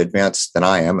spiritually advanced than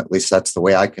I am. At least that's the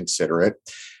way I consider it.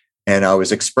 And I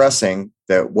was expressing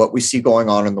that what we see going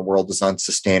on in the world is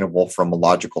unsustainable from a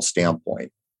logical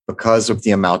standpoint, because of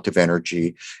the amount of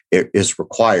energy it is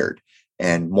required.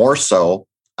 And more so,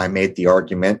 I made the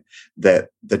argument that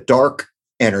the dark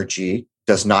energy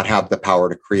does not have the power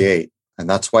to create. And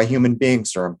that's why human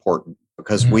beings are important,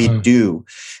 because we do.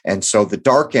 And so the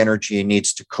dark energy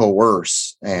needs to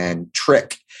coerce and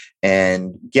trick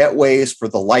and get ways for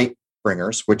the light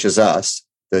bringers, which is us,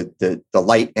 the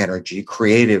light energy,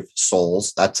 creative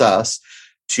souls, that's us,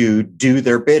 to do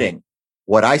their bidding.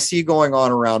 What I see going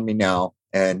on around me now,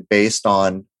 and based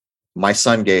on my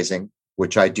sun gazing,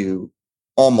 which I do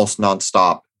almost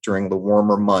nonstop during the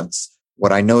warmer months,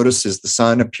 what I notice is the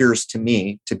sun appears to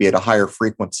me to be at a higher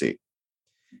frequency.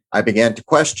 I began to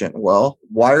question, well,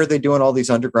 why are they doing all these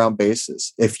underground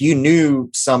bases? If you knew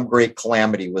some great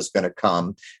calamity was going to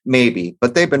come, maybe,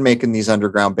 but they've been making these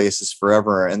underground bases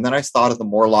forever. And then I thought of the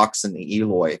Morlocks and the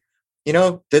Eloi.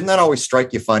 Didn't that always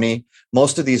strike you funny?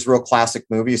 Most of these real classic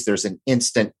movies, there's an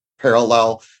instant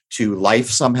parallel to life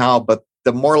somehow, but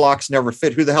the Morlocks never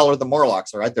fit. Who the hell are the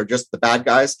Morlocks? All right. They're just the bad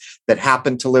guys that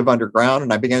happen to live underground.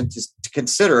 And I began to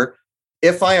consider,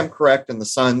 if I am correct and the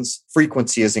sun's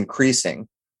frequency is increasing,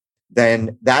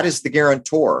 then that is the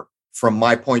guarantor from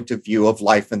my point of view of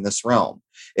life in this realm.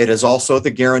 It is also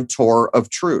the guarantor of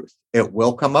truth. It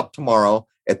will come up tomorrow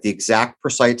at the exact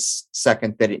precise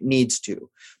second that it needs to.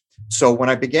 So when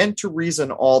I began to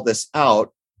reason all this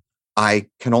out, I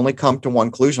can only come to one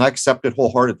conclusion. I accept it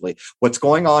wholeheartedly. What's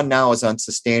going on now is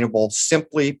unsustainable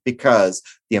simply because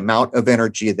the amount of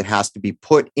energy that has to be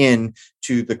put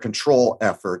into the control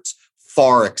efforts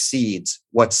far exceeds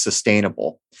what's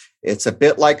sustainable. It's a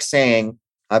bit like saying,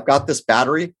 I've got this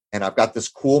battery and I've got this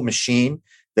cool machine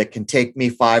that can take me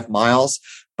 5 miles.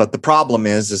 But the problem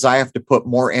is I have to put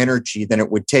more energy than it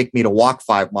would take me to walk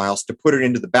 5 miles to put it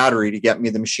into the battery to get me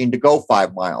the machine to go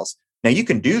 5 miles. Now you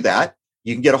can do that.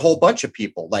 You can get a whole bunch of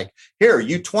people like, here,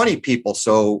 you 20 people.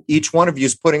 So each one of you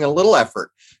is putting a little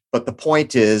effort. But the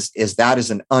point is that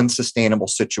is an unsustainable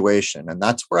situation. And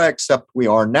that's where I accept we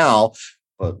are now.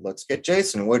 But let's get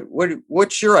Jason.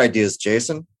 What's your ideas,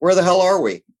 Jason? Where the hell are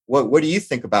we? What do you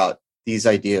think about these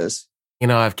ideas?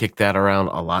 I've kicked that around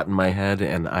a lot in my head,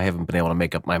 and I haven't been able to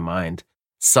make up my mind.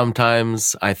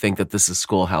 Sometimes I think that this is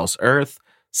Schoolhouse Earth.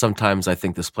 Sometimes I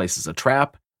think this place is a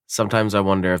trap. Sometimes I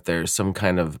wonder if there's some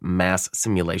kind of mass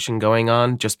simulation going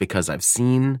on, just because I've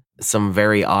seen some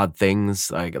very odd things,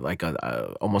 like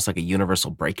almost like a universal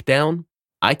breakdown.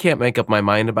 I can't make up my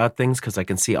mind about things because I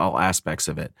can see all aspects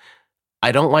of it.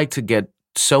 I don't like to get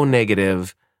so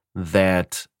negative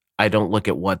that I don't look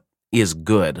at what is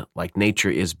good. Like, nature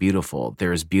is beautiful.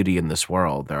 There is beauty in this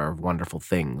world. There are wonderful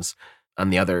things. On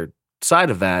the other side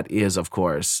of that is, of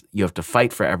course, you have to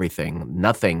fight for everything.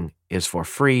 Nothing is for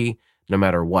free. No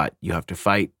matter what, you have to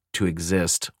fight to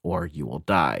exist or you will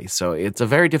die. So it's a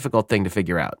very difficult thing to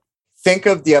figure out. Think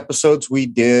of the episodes we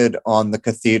did on the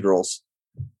cathedrals.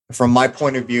 From my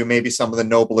point of view, maybe some of the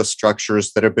noblest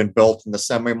structures that have been built in the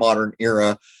semi-modern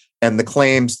era, and the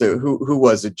claims that who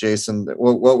was it, Jason?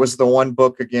 What was the one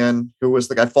book again? Who was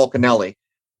the guy? Falconelli.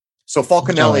 So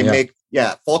Falconelli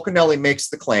Falconelli makes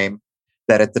the claim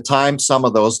that at the time, some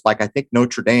of those, like I think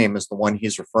Notre Dame is the one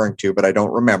he's referring to, but I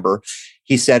don't remember.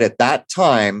 He said at that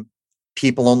time,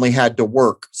 people only had to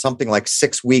work something like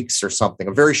 6 weeks or something,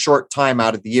 a very short time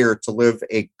out of the year to live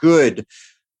a good,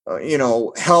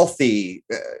 healthy,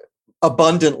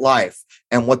 abundant life.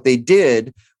 And what they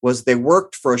did was they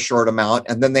worked for a short amount,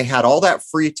 and then they had all that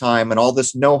free time and all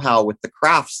this know-how with the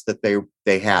crafts that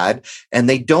they had, and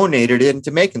they donated it into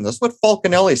making this. What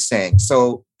Falconelli's saying.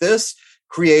 So this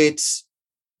creates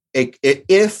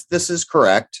if this is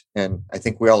correct, and I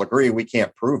think we all agree we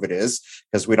can't prove it is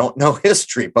because we don't know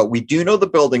history, but we do know the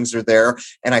buildings are there.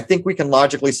 And I think we can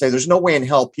logically say there's no way in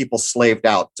hell people slaved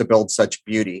out to build such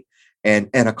beauty and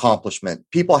accomplishment.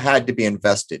 People had to be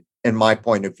invested, in my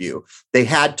point of view. They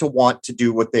had to want to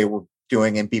do what they were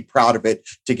doing and be proud of it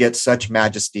to get such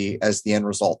majesty as the end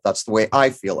result. That's the way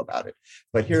I feel about it.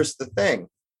 But here's the thing.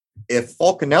 If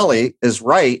Falconelli is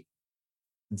right,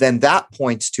 then that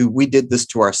points to we did this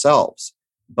to ourselves.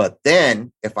 But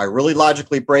then if I really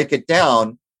logically break it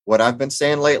down, what I've been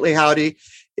saying lately, Howdy,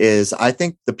 is I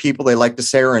think the people they like to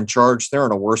say are in charge, they're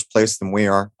in a worse place than we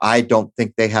are. I don't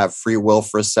think they have free will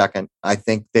for a second. I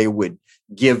think they would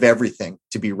give everything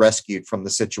to be rescued from the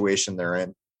situation they're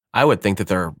in. I would think that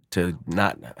they're, to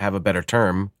not have a better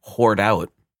term, hoard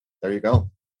out. There you go.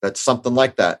 That's something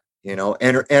like that.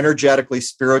 Energetically,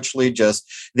 spiritually,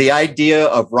 just the idea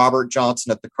of Robert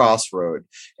Johnson at the crossroad.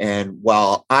 And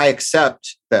while I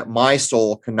accept that my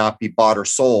soul cannot be bought or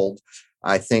sold,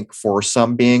 I think for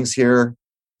some beings here,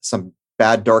 some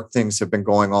bad, dark things have been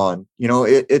going on.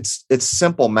 It's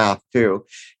simple math too.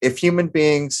 If human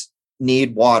beings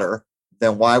need water,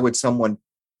 then why would someone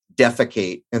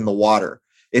defecate in the water?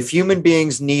 If human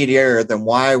beings need air, then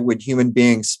why would human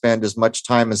beings spend as much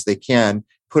time as they can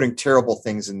putting terrible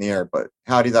things in the air? But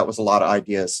Howdy, that was a lot of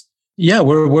ideas. Yeah,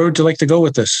 where would you like to go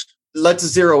with this? Let's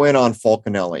zero in on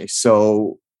Falconelli.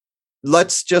 So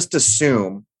let's just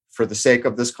assume, for the sake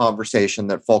of this conversation,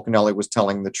 that Falconelli was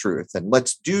telling the truth. And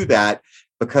let's do that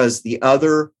because the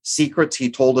other secrets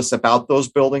he told us about those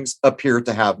buildings appear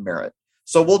to have merit.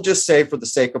 So we'll just say, for the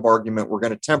sake of argument, we're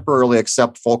going to temporarily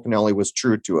accept Falconelli was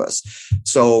true to us.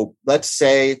 So let's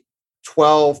say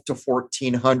 12 to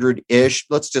 1400-ish,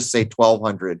 let's just say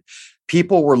 1200.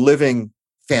 People were living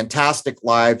fantastic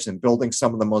lives and building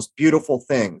some of the most beautiful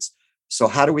things. So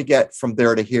how do we get from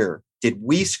there to here? Did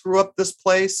we screw up this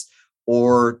place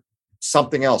or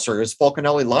something else? Or is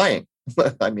Falconelli lying?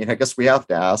 I mean, I guess we have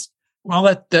to ask. Well,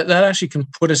 that actually can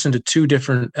put us into two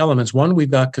different elements. One, we've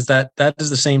got, because that is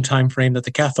the same time frame that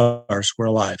the Cathars were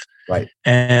alive. Right.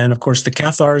 And of course, the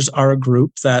Cathars are a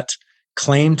group that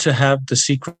claim to have the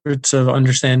secrets of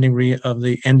understanding of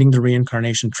the ending the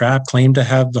reincarnation trap, claim to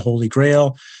have the Holy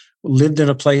Grail, lived in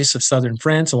a place of southern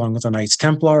France along with the Knights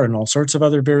Templar and all sorts of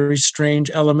other very strange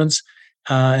elements,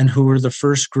 and who were the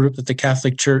first group that the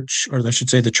Catholic Church, or I should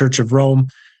say the Church of Rome,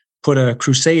 put a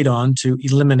crusade on to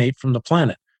eliminate from the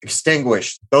planet.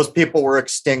 Extinguished. Those people were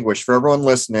extinguished. For everyone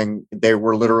listening, they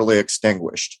were literally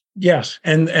extinguished. Yes.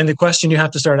 And the question you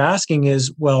have to start asking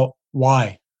is, well,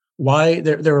 why? Why?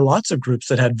 There were lots of groups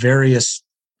that had various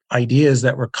ideas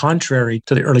that were contrary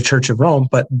to the early Church of Rome,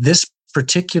 but this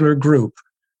particular group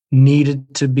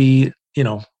needed to be,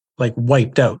 like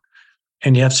wiped out.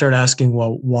 And you have to start asking,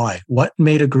 well, why? What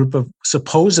made a group of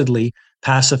supposedly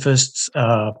pacifists,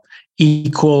 those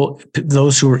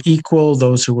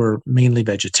who were mainly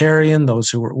vegetarian, those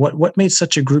who were, what made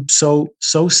such a group so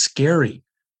scary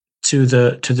to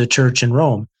the church in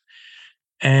Rome?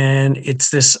 And it's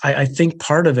this, I think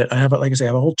part of it, I have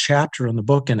a whole chapter in the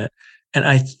book in it. And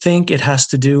I think it has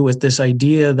to do with this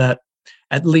idea that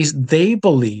at least they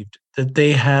believed that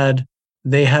they had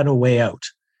a way out.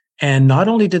 And not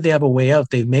only did they have a way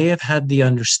out, they may have had the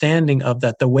understanding of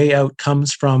that the way out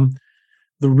comes from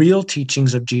the real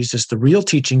teachings of Jesus, the real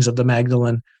teachings of the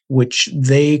Magdalene, which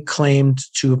they claimed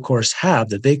to, of course, have,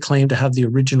 that they claimed to have the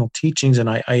original teachings. And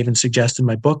I even suggest in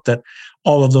my book that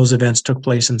all of those events took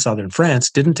place in southern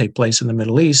France, didn't take place in the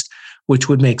Middle East, which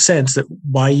would make sense that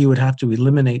why you would have to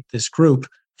eliminate this group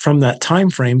from that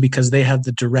time frame, because they have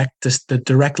the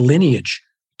direct lineage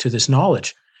to this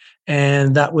knowledge.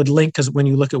 And that would link, because when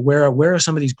you look at where are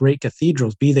some of these great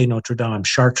cathedrals, be they Notre Dame,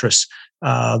 Chartres,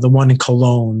 the one in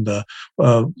Cologne,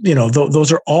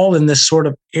 those are all in this sort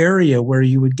of area where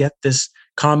you would get this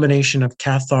combination of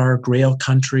Cathar, Grail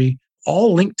country,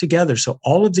 all linked together. So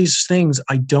all of these things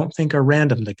I don't think are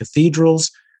random. The cathedrals,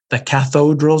 the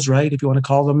cathedrals, right, if you want to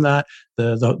call them that,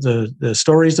 the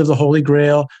stories of the Holy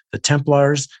Grail, the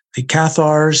Templars, the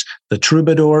Cathars, the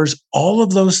Troubadours, all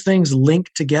of those things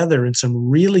linked together in some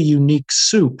really unique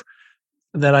soup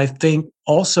that I think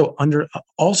also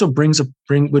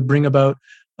would bring about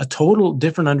a total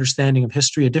different understanding of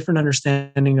history, a different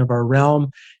understanding of our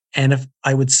realm. And if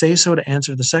I would say so to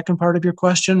answer the second part of your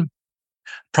question,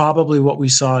 probably what we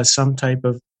saw is some type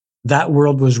of, that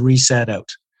world was reset out.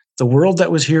 The world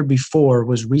that was here before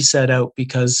was reset out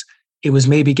because it was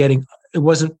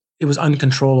it was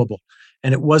uncontrollable.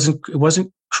 And it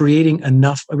wasn't creating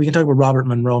enough. We can talk about Robert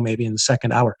Monroe maybe in the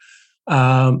second hour.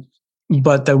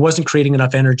 But that wasn't creating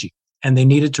enough energy. And they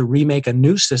needed to remake a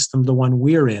new system, the one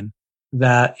we're in,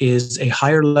 that is a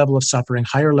higher level of suffering,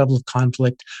 higher level of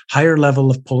conflict, higher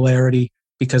level of polarity,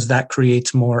 because that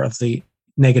creates more of the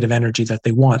negative energy that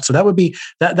they want. So that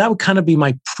would kind of be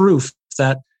my proof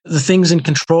that the things in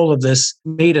control of this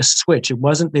made a switch.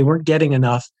 They weren't getting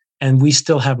enough. And we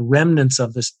still have remnants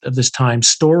of this time,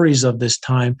 stories of this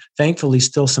time. Thankfully,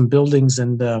 still some buildings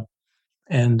and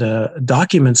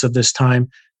documents of this time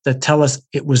that tell us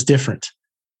it was different,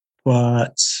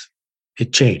 but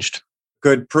it changed.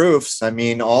 Good proofs. I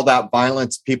mean, all that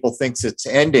violence, people thinks it's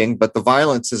ending, but the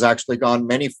violence has actually gone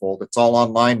manyfold. It's all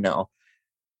online now.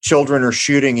 Children are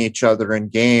shooting each other in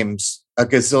games a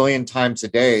gazillion times a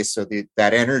day. So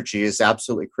that energy is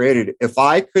absolutely created. If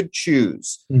I could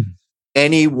choose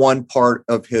any one part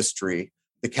of history,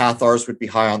 the Cathars would be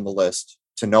high on the list.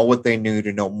 To know what they knew,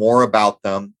 to know more about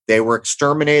them. They were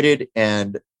exterminated,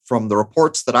 and from the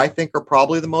reports that I think are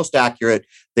probably the most accurate,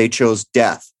 they chose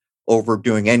death over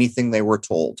doing anything they were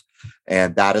told.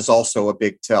 And that is also a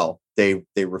big tell. They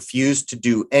refused to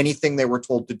do anything they were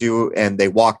told to do, and they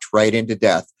walked right into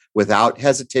death without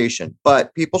hesitation.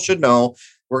 But people should know,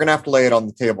 we're going to have to lay it on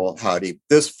the table, Howdy.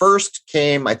 This first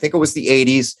came, I think it was the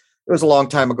 80s. It was a long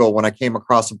time ago when I came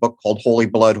across a book called Holy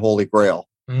Blood, Holy Grail.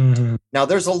 Mm-hmm. Now,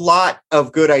 there's a lot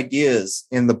of good ideas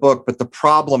in the book, but the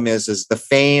problem is the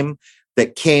fame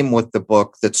that came with the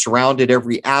book that surrounded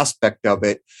every aspect of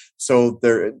it. So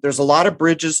there's a lot of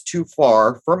bridges too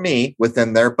far for me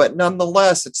within there, but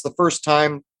nonetheless, it's the first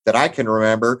time that I can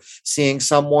remember seeing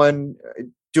someone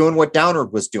doing what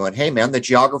Downward was doing. Hey, man, the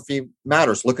geography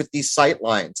matters. Look at these sight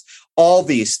lines, all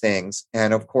these things.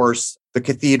 And of course, the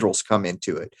cathedrals come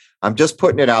into it. I'm just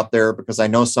putting it out there because I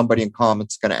know somebody in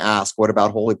comments is going to ask, what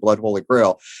about Holy Blood, Holy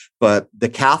Grail? But the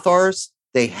Cathars,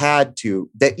 they had to,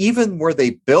 that even where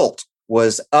they built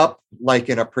was up like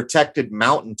in a protected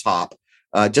mountaintop.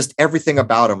 Just everything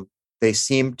about them, they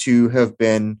seem to have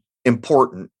been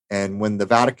important. And when the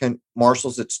Vatican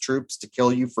marshals its troops to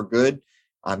kill you for good,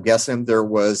 I'm guessing there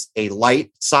was a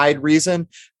light side reason,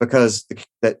 because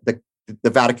the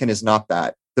Vatican is not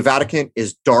that. The Vatican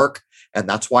is dark, and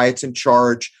that's why it's in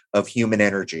charge of human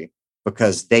energy,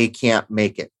 because they can't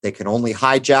make it. They can only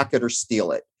hijack it or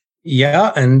steal it.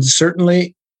 Yeah, and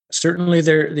certainly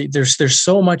there's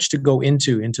so much to go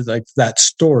into like that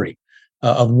story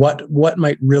of what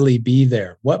might really be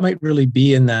there, what might really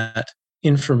be in that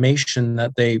information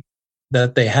that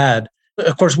they had.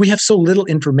 Of course, we have so little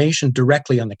information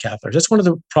directly on the Cathars. That's one of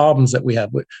the problems that we have.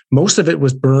 Most of it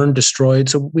was burned, destroyed,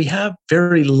 so we have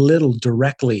very little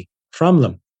directly from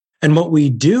them. And what we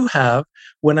do have,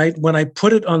 when I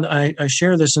put it on, I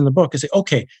share this in the book, I say,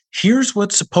 okay, here's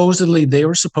what supposedly they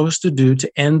were supposed to do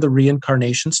to end the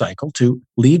reincarnation cycle, to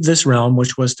leave this realm,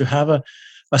 which was to have a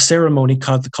ceremony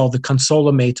called the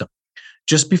Consolamatum.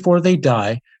 Just before they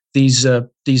die, these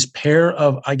pair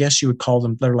of, I guess you would call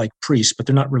them, they're like priests, but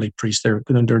they're not really priests. They're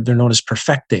known as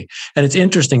perfecti. And it's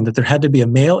interesting that there had to be a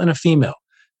male and a female.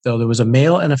 Though there was a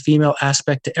male and a female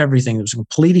aspect to everything. There was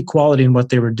complete equality in what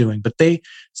they were doing. But they,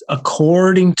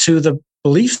 according to the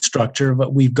belief structure of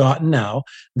what we've gotten now,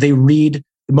 they read,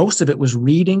 most of it was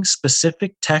reading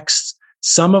specific texts,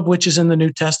 some of which is in the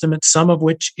New Testament, some of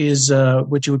which is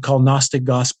what you would call Gnostic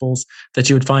Gospels that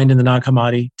you would find in the Nag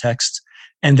Hammadi texts.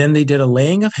 And then they did a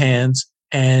laying of hands,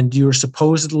 and you were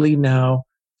supposedly now,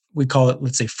 we call it,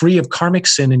 let's say, free of karmic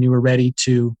sin, and you were ready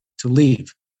to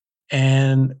leave.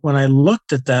 And when I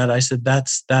looked at that, I said,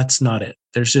 that's not it.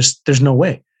 There's no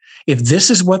way. If this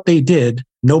is what they did,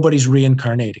 nobody's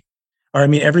reincarnating. Or, I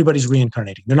mean, everybody's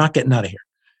reincarnating. They're not getting out of here.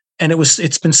 And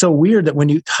it's been so weird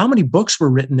that how many books were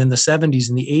written in the 70s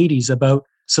and the 80s about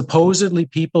supposedly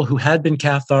people who had been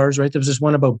Cathars, right? There was this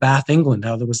one about Bath, England,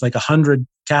 how there was like 100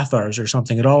 Cathars or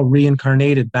something. It all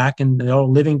reincarnated back and they're all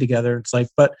living together. It's like,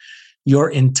 but your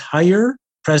entire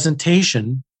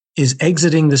presentation is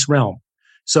exiting this realm.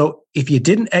 So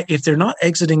if they're not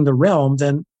exiting the realm,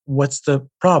 then what's the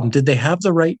problem? Did they have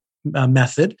the right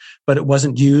method, but it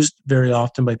wasn't used very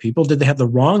often by people? Did they have the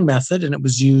wrong method and it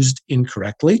was used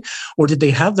incorrectly? Or did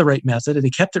they have the right method and they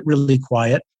kept it really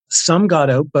quiet? Some got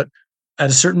out, but at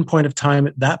a certain point of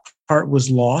time, that part was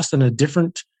lost and a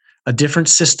different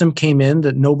system came in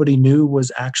that nobody knew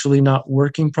was actually not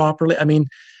working properly. I mean,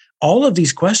 all of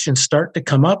these questions start to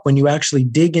come up when you actually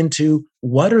dig into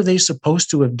what are they supposed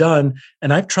to have done.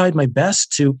 And I've tried my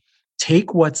best to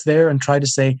take what's there and try to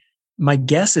say, my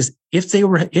guess is if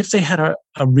they had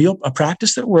a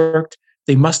practice that worked,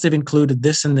 they must have included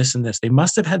this and this and this. They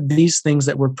must have had these things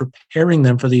that were preparing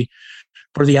them for the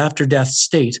after death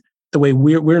state. The way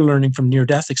we're learning from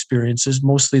near-death experiences,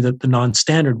 mostly the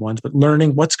non-standard ones, but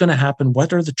learning what's going to happen,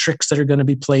 what are the tricks that are going to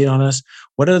be played on us,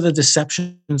 what are the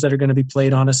deceptions that are going to be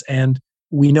played on us, and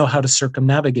we know how to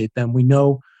circumnavigate them. We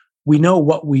know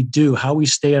what we do, how we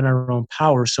stay in our own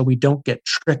power so we don't get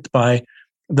tricked by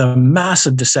the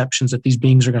massive deceptions that these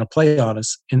beings are going to play on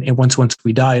us and once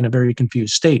we die in a very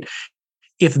confused state.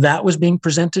 If that was being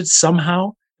presented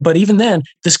somehow, but even then,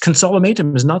 this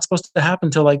Consolamatum is not supposed to happen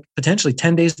until like potentially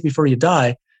 10 days before you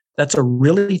die. That's a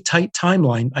really tight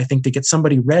timeline, I think, to get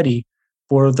somebody ready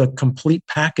for the complete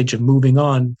package of moving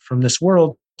on from this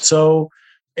world. So,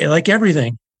 like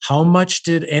everything, how much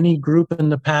did any group in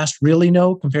the past really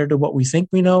know compared to what we think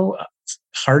we know? It's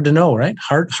hard to know, right?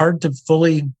 Hard to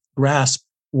fully grasp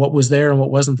what was there and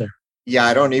what wasn't there. Yeah,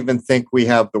 I don't even think we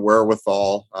have the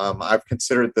wherewithal. I've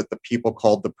considered that the people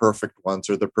called the perfect ones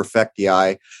or the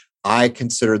perfectii, I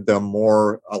considered them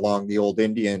more along the old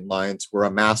Indian lines where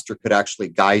a master could actually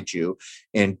guide you.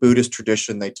 In Buddhist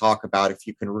tradition, they talk about if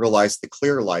you can realize the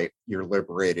clear light, you're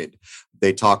liberated.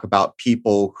 They talk about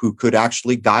people who could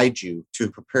actually guide you,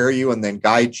 to prepare you and then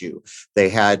guide you. They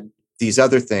had these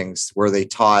other things where they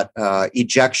taught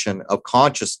ejection of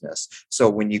consciousness. So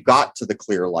when you got to the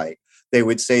clear light, they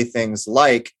would say things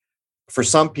like, for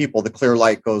some people, the clear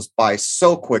light goes by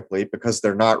so quickly because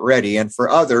they're not ready. And for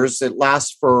others, it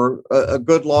lasts for a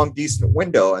good, long, decent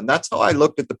window. And that's how I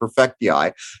looked at the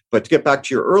perfectii. But to get back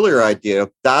to your earlier idea,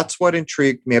 that's what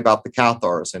intrigued me about the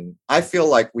Cathars. And I feel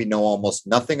like we know almost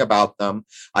nothing about them.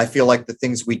 I feel like the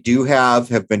things we do have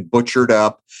been butchered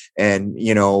up and,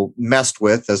 messed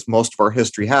with, as most of our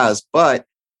history has. But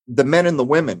the men and the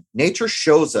women, nature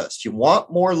shows us, you want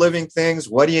more living things,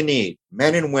 what do you need?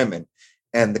 Men and women.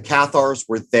 And the Cathars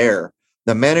were there.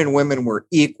 The men and women were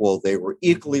equal. They were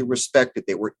equally respected.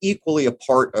 They were equally a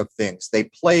part of things. They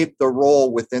played the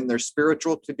role within their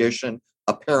spiritual tradition,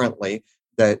 apparently,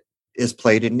 that is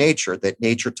played in nature, that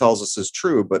nature tells us is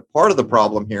true. But part of the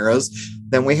problem here is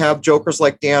then we have jokers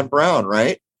like Dan Brown,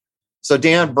 right? So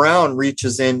Dan Brown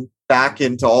reaches in back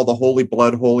into all the Holy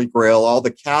Blood, Holy Grail, all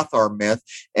the Cathar myth,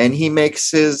 and he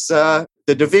makes his the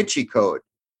Da Vinci Code,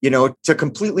 to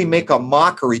completely make a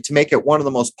mockery, to make it one of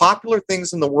the most popular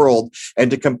things in the world, and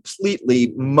to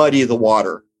completely muddy the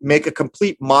water, make a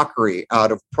complete mockery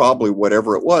out of probably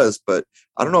whatever it was. But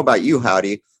I don't know about you,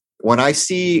 Howdy. When I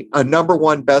see a number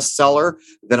one bestseller,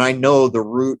 then I know the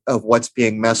root of what's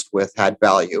being messed with had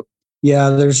value.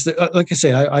 Yeah, there's, like I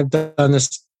say, I've done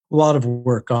this a lot of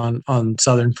work on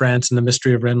southern France and the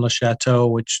mystery of Rennes le Chateau,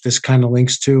 which this kind of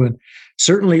links to. And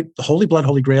certainly the Holy Blood,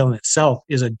 Holy Grail in itself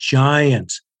is a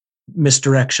giant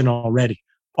misdirection already.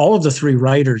 All of the three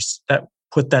writers that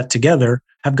put that together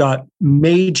have got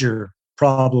major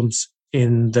problems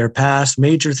in their past,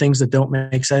 major things that don't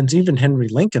make sense. Even Henry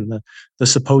Lincoln, the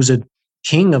supposed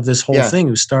king of this whole thing,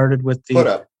 who started with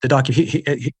the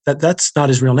document, that's not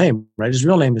his real name, right? His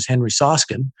real name is Henry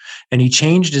Soskin, and he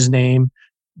changed his name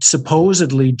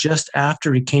supposedly just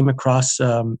after he came across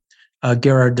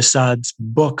Gerard de Sade's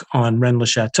book on Rennes le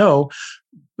Chateau.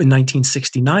 In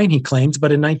 1969, he claims,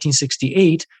 but in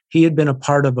 1968, he had been a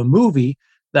part of a movie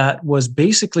that was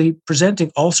basically presenting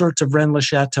all sorts of Rennes le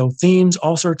Chateau themes,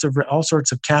 all sorts of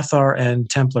Cathar and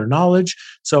Templar knowledge.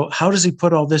 So how does he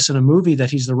put all this in a movie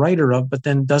that he's the writer of, but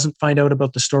then doesn't find out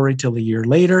about the story till a year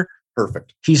later?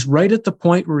 Perfect. He's right at the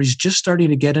point where he's just starting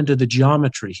to get into the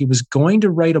geometry. He was going to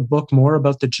write a book more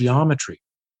about the geometry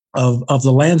of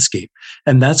the landscape.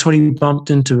 And that's when he bumped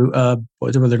into,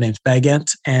 what were their names?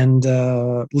 Baguette and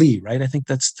Lee, right? I think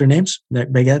that's their names,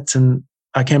 Baguette, and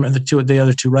I can't remember the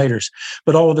other two writers.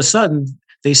 But all of a sudden,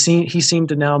 he seemed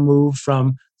to now move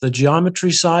from the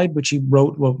geometry side, which he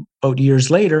wrote about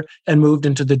years later, and moved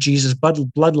into the Jesus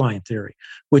bloodline theory,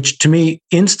 which to me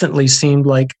instantly seemed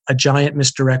like a giant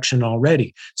misdirection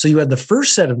already. So you had the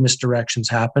first set of misdirections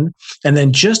happen, and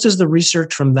then just as the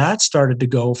research from that started to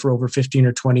go for over 15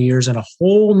 or 20 years, and a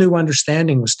whole new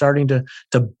understanding was starting to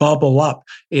bubble up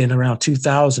in around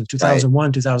 2000, 2001,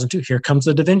 right. 2002, here comes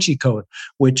the Da Vinci Code,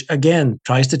 which again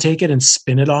tries to take it and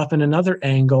spin it off in another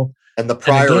angle. And the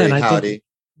Priory, Howdy.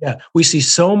 Yeah, we see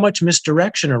so much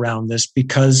misdirection around this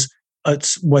because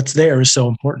what's there is so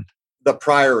important. The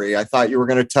Priory, I thought you were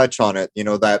going to touch on it.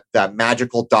 That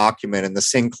magical document and the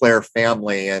Sinclair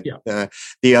family and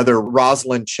the other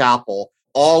Rosslyn Chapel.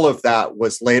 All of that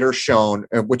was later shown,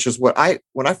 which is when I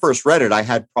first read it, I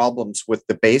had problems with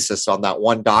the basis on that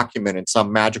one document in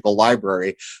some magical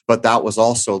library, but that was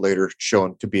also later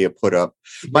shown to be a put up.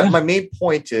 Yeah. My main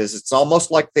point is it's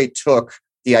almost like they took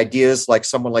the ideas like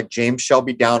someone like James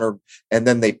Shelby Downer, and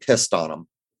then they pissed on them.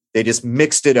 They just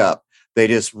mixed it up. They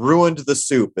just ruined the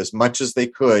soup as much as they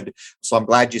could. So I'm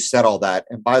glad you said all that.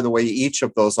 And by the way, each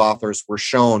of those authors were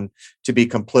shown to be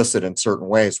complicit in certain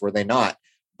ways, were they not?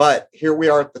 But here we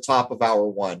are at the top of hour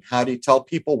one. How do you tell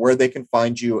people where they can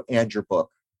find you and your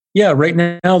book? Yeah, right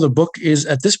now the book is,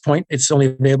 at this point, it's only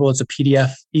available as a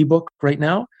PDF ebook right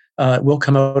now. It will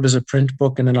come out as a print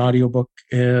book and an audiobook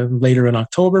later in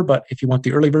October. But if you want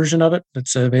the early version of it,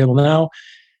 it's available now.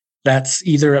 That's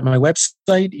either at my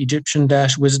website,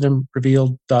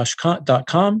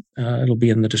 Egyptian-wisdomrevealed.com. It'll be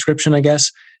in the description, I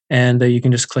guess. And you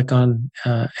can just click on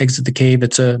Exit the Cave.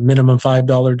 It's a minimum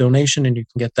 $5 donation, and you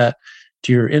can get that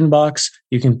to your inbox.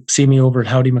 You can see me over at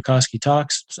Howdy McCoskey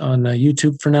Talks on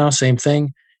YouTube for now. Same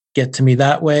thing. Get to me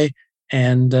that way.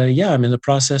 And I'm in the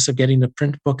process of getting the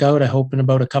print book out, I hope in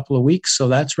about a couple of weeks. So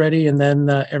that's ready. And then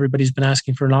everybody's been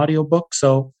asking for an audio book.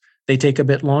 So they take a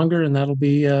bit longer, and that'll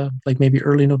be like maybe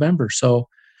early November. So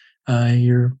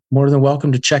you're more than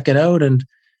welcome to check it out. And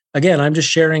again, I'm just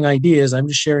sharing ideas. I'm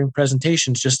just sharing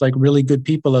presentations, just like really good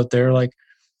people out there, like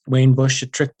Wayne Bush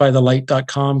at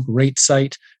trickedbythelight.com, great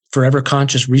site. Forever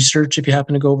Conscious Research, if you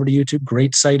happen to go over to YouTube,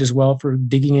 great site as well for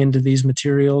digging into these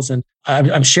materials. And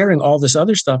I'm sharing all this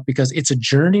other stuff because it's a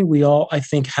journey we all, I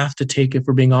think, have to take if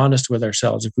we're being honest with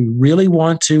ourselves. If we really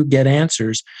want to get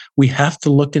answers, we have to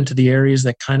look into the areas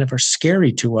that kind of are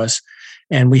scary to us.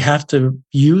 And we have to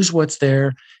use what's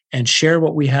there and share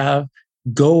what we have,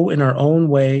 go in our own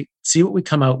way, see what we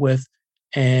come out with,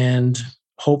 and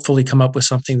hopefully come up with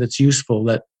something that's useful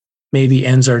that maybe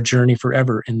ends our journey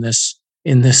forever in this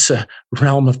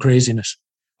realm of craziness.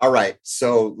 All right.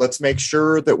 So let's make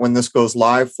sure that when this goes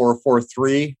live,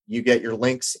 443, you get your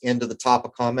links into the top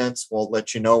of comments. We'll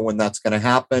let you know when that's going to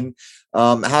happen.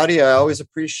 Howdy, I always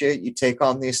appreciate you take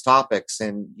on these topics.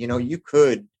 And, you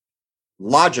could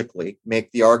logically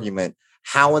make the argument,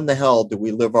 how in the hell do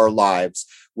we live our lives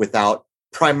without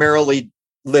primarily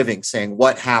living, saying,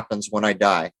 what happens when I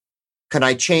die? Can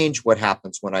I change what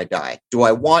happens when I die? Do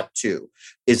I want to?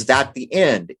 Is that the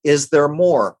end? Is there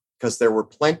more? Because there were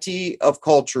plenty of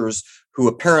cultures who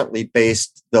apparently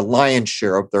based the lion's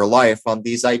share of their life on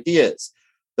these ideas.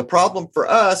 The problem for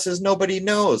us is nobody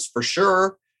knows for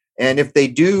sure. And if they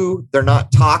do, they're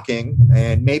not talking.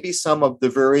 And maybe some of the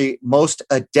very most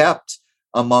adept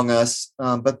among us,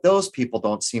 but those people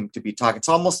don't seem to be talking. It's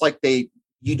almost like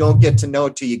you don't get to know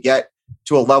till you get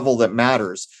to a level that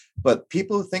matters. But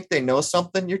people who think they know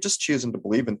something, you're just choosing to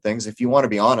believe in things. If you want to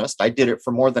be honest, I did it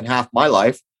for more than half my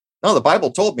life. No, the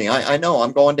Bible told me, I know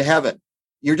I'm going to heaven.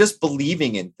 You're just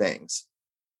believing in things.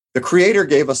 The Creator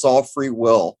gave us all free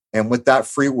will, and with that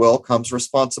free will comes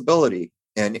responsibility.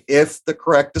 And if the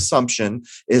correct assumption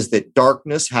is that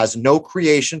darkness has no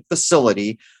creation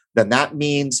facility, then that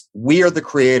means we are the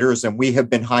creators and we have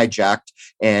been hijacked.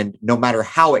 And no matter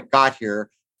how it got here,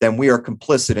 then we are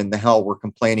complicit in the hell we're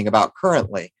complaining about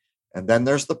currently. And then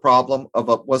there's the problem of,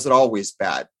 was it always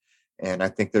bad? And I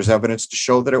think there's evidence to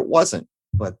show that it wasn't.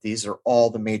 But these are all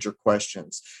the major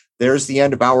questions. There's the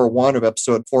end of hour 1 of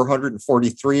episode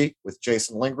 443 with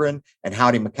Jason Lindgren and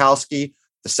Howdy Mikowski.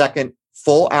 The second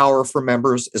full hour for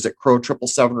members is at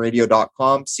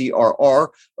crow777radio.com,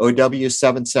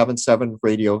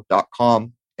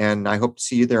 CRROW777radio.com. And I hope to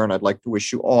see you there. And I'd like to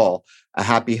wish you all a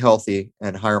happy, healthy,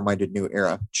 and higher-minded new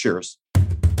era. Cheers.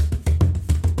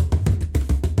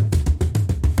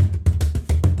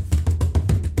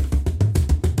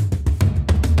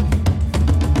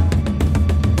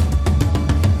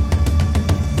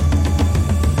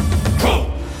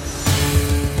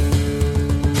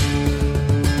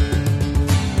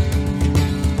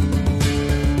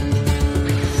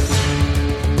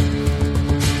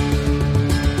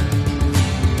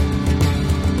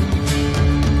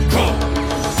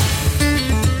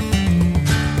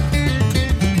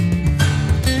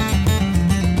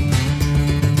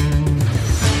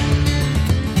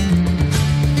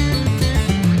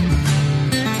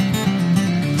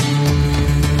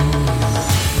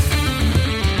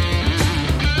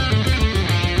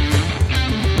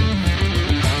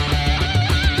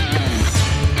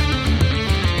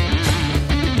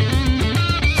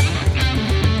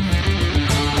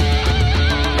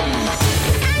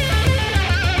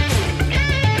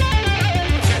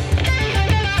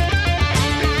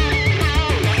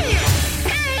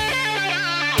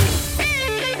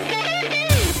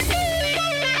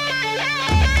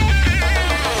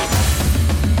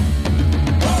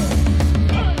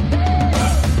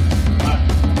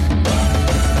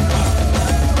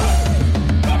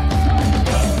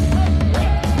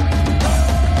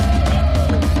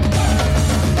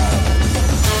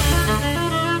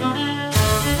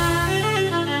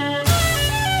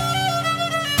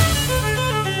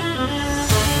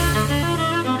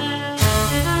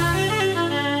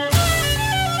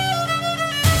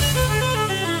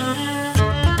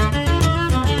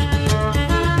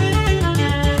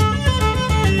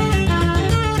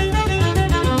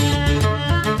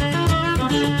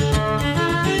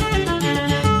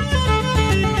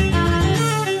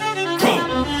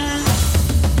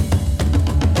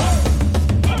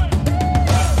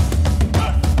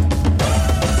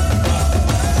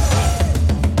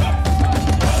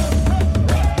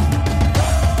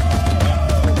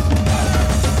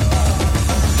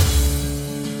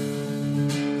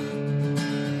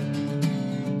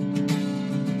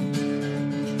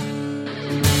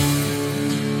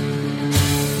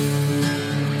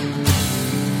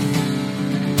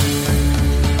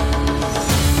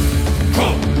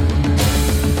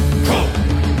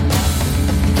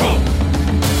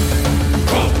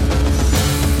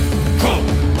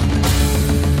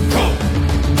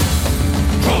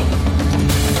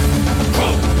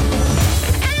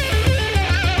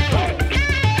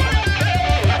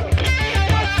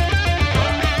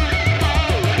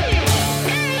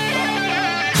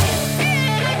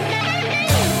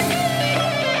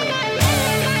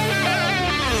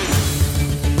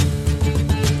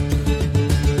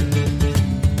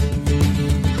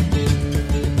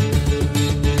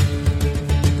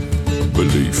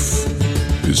 Belief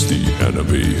is the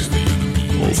enemy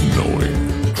of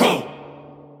knowing.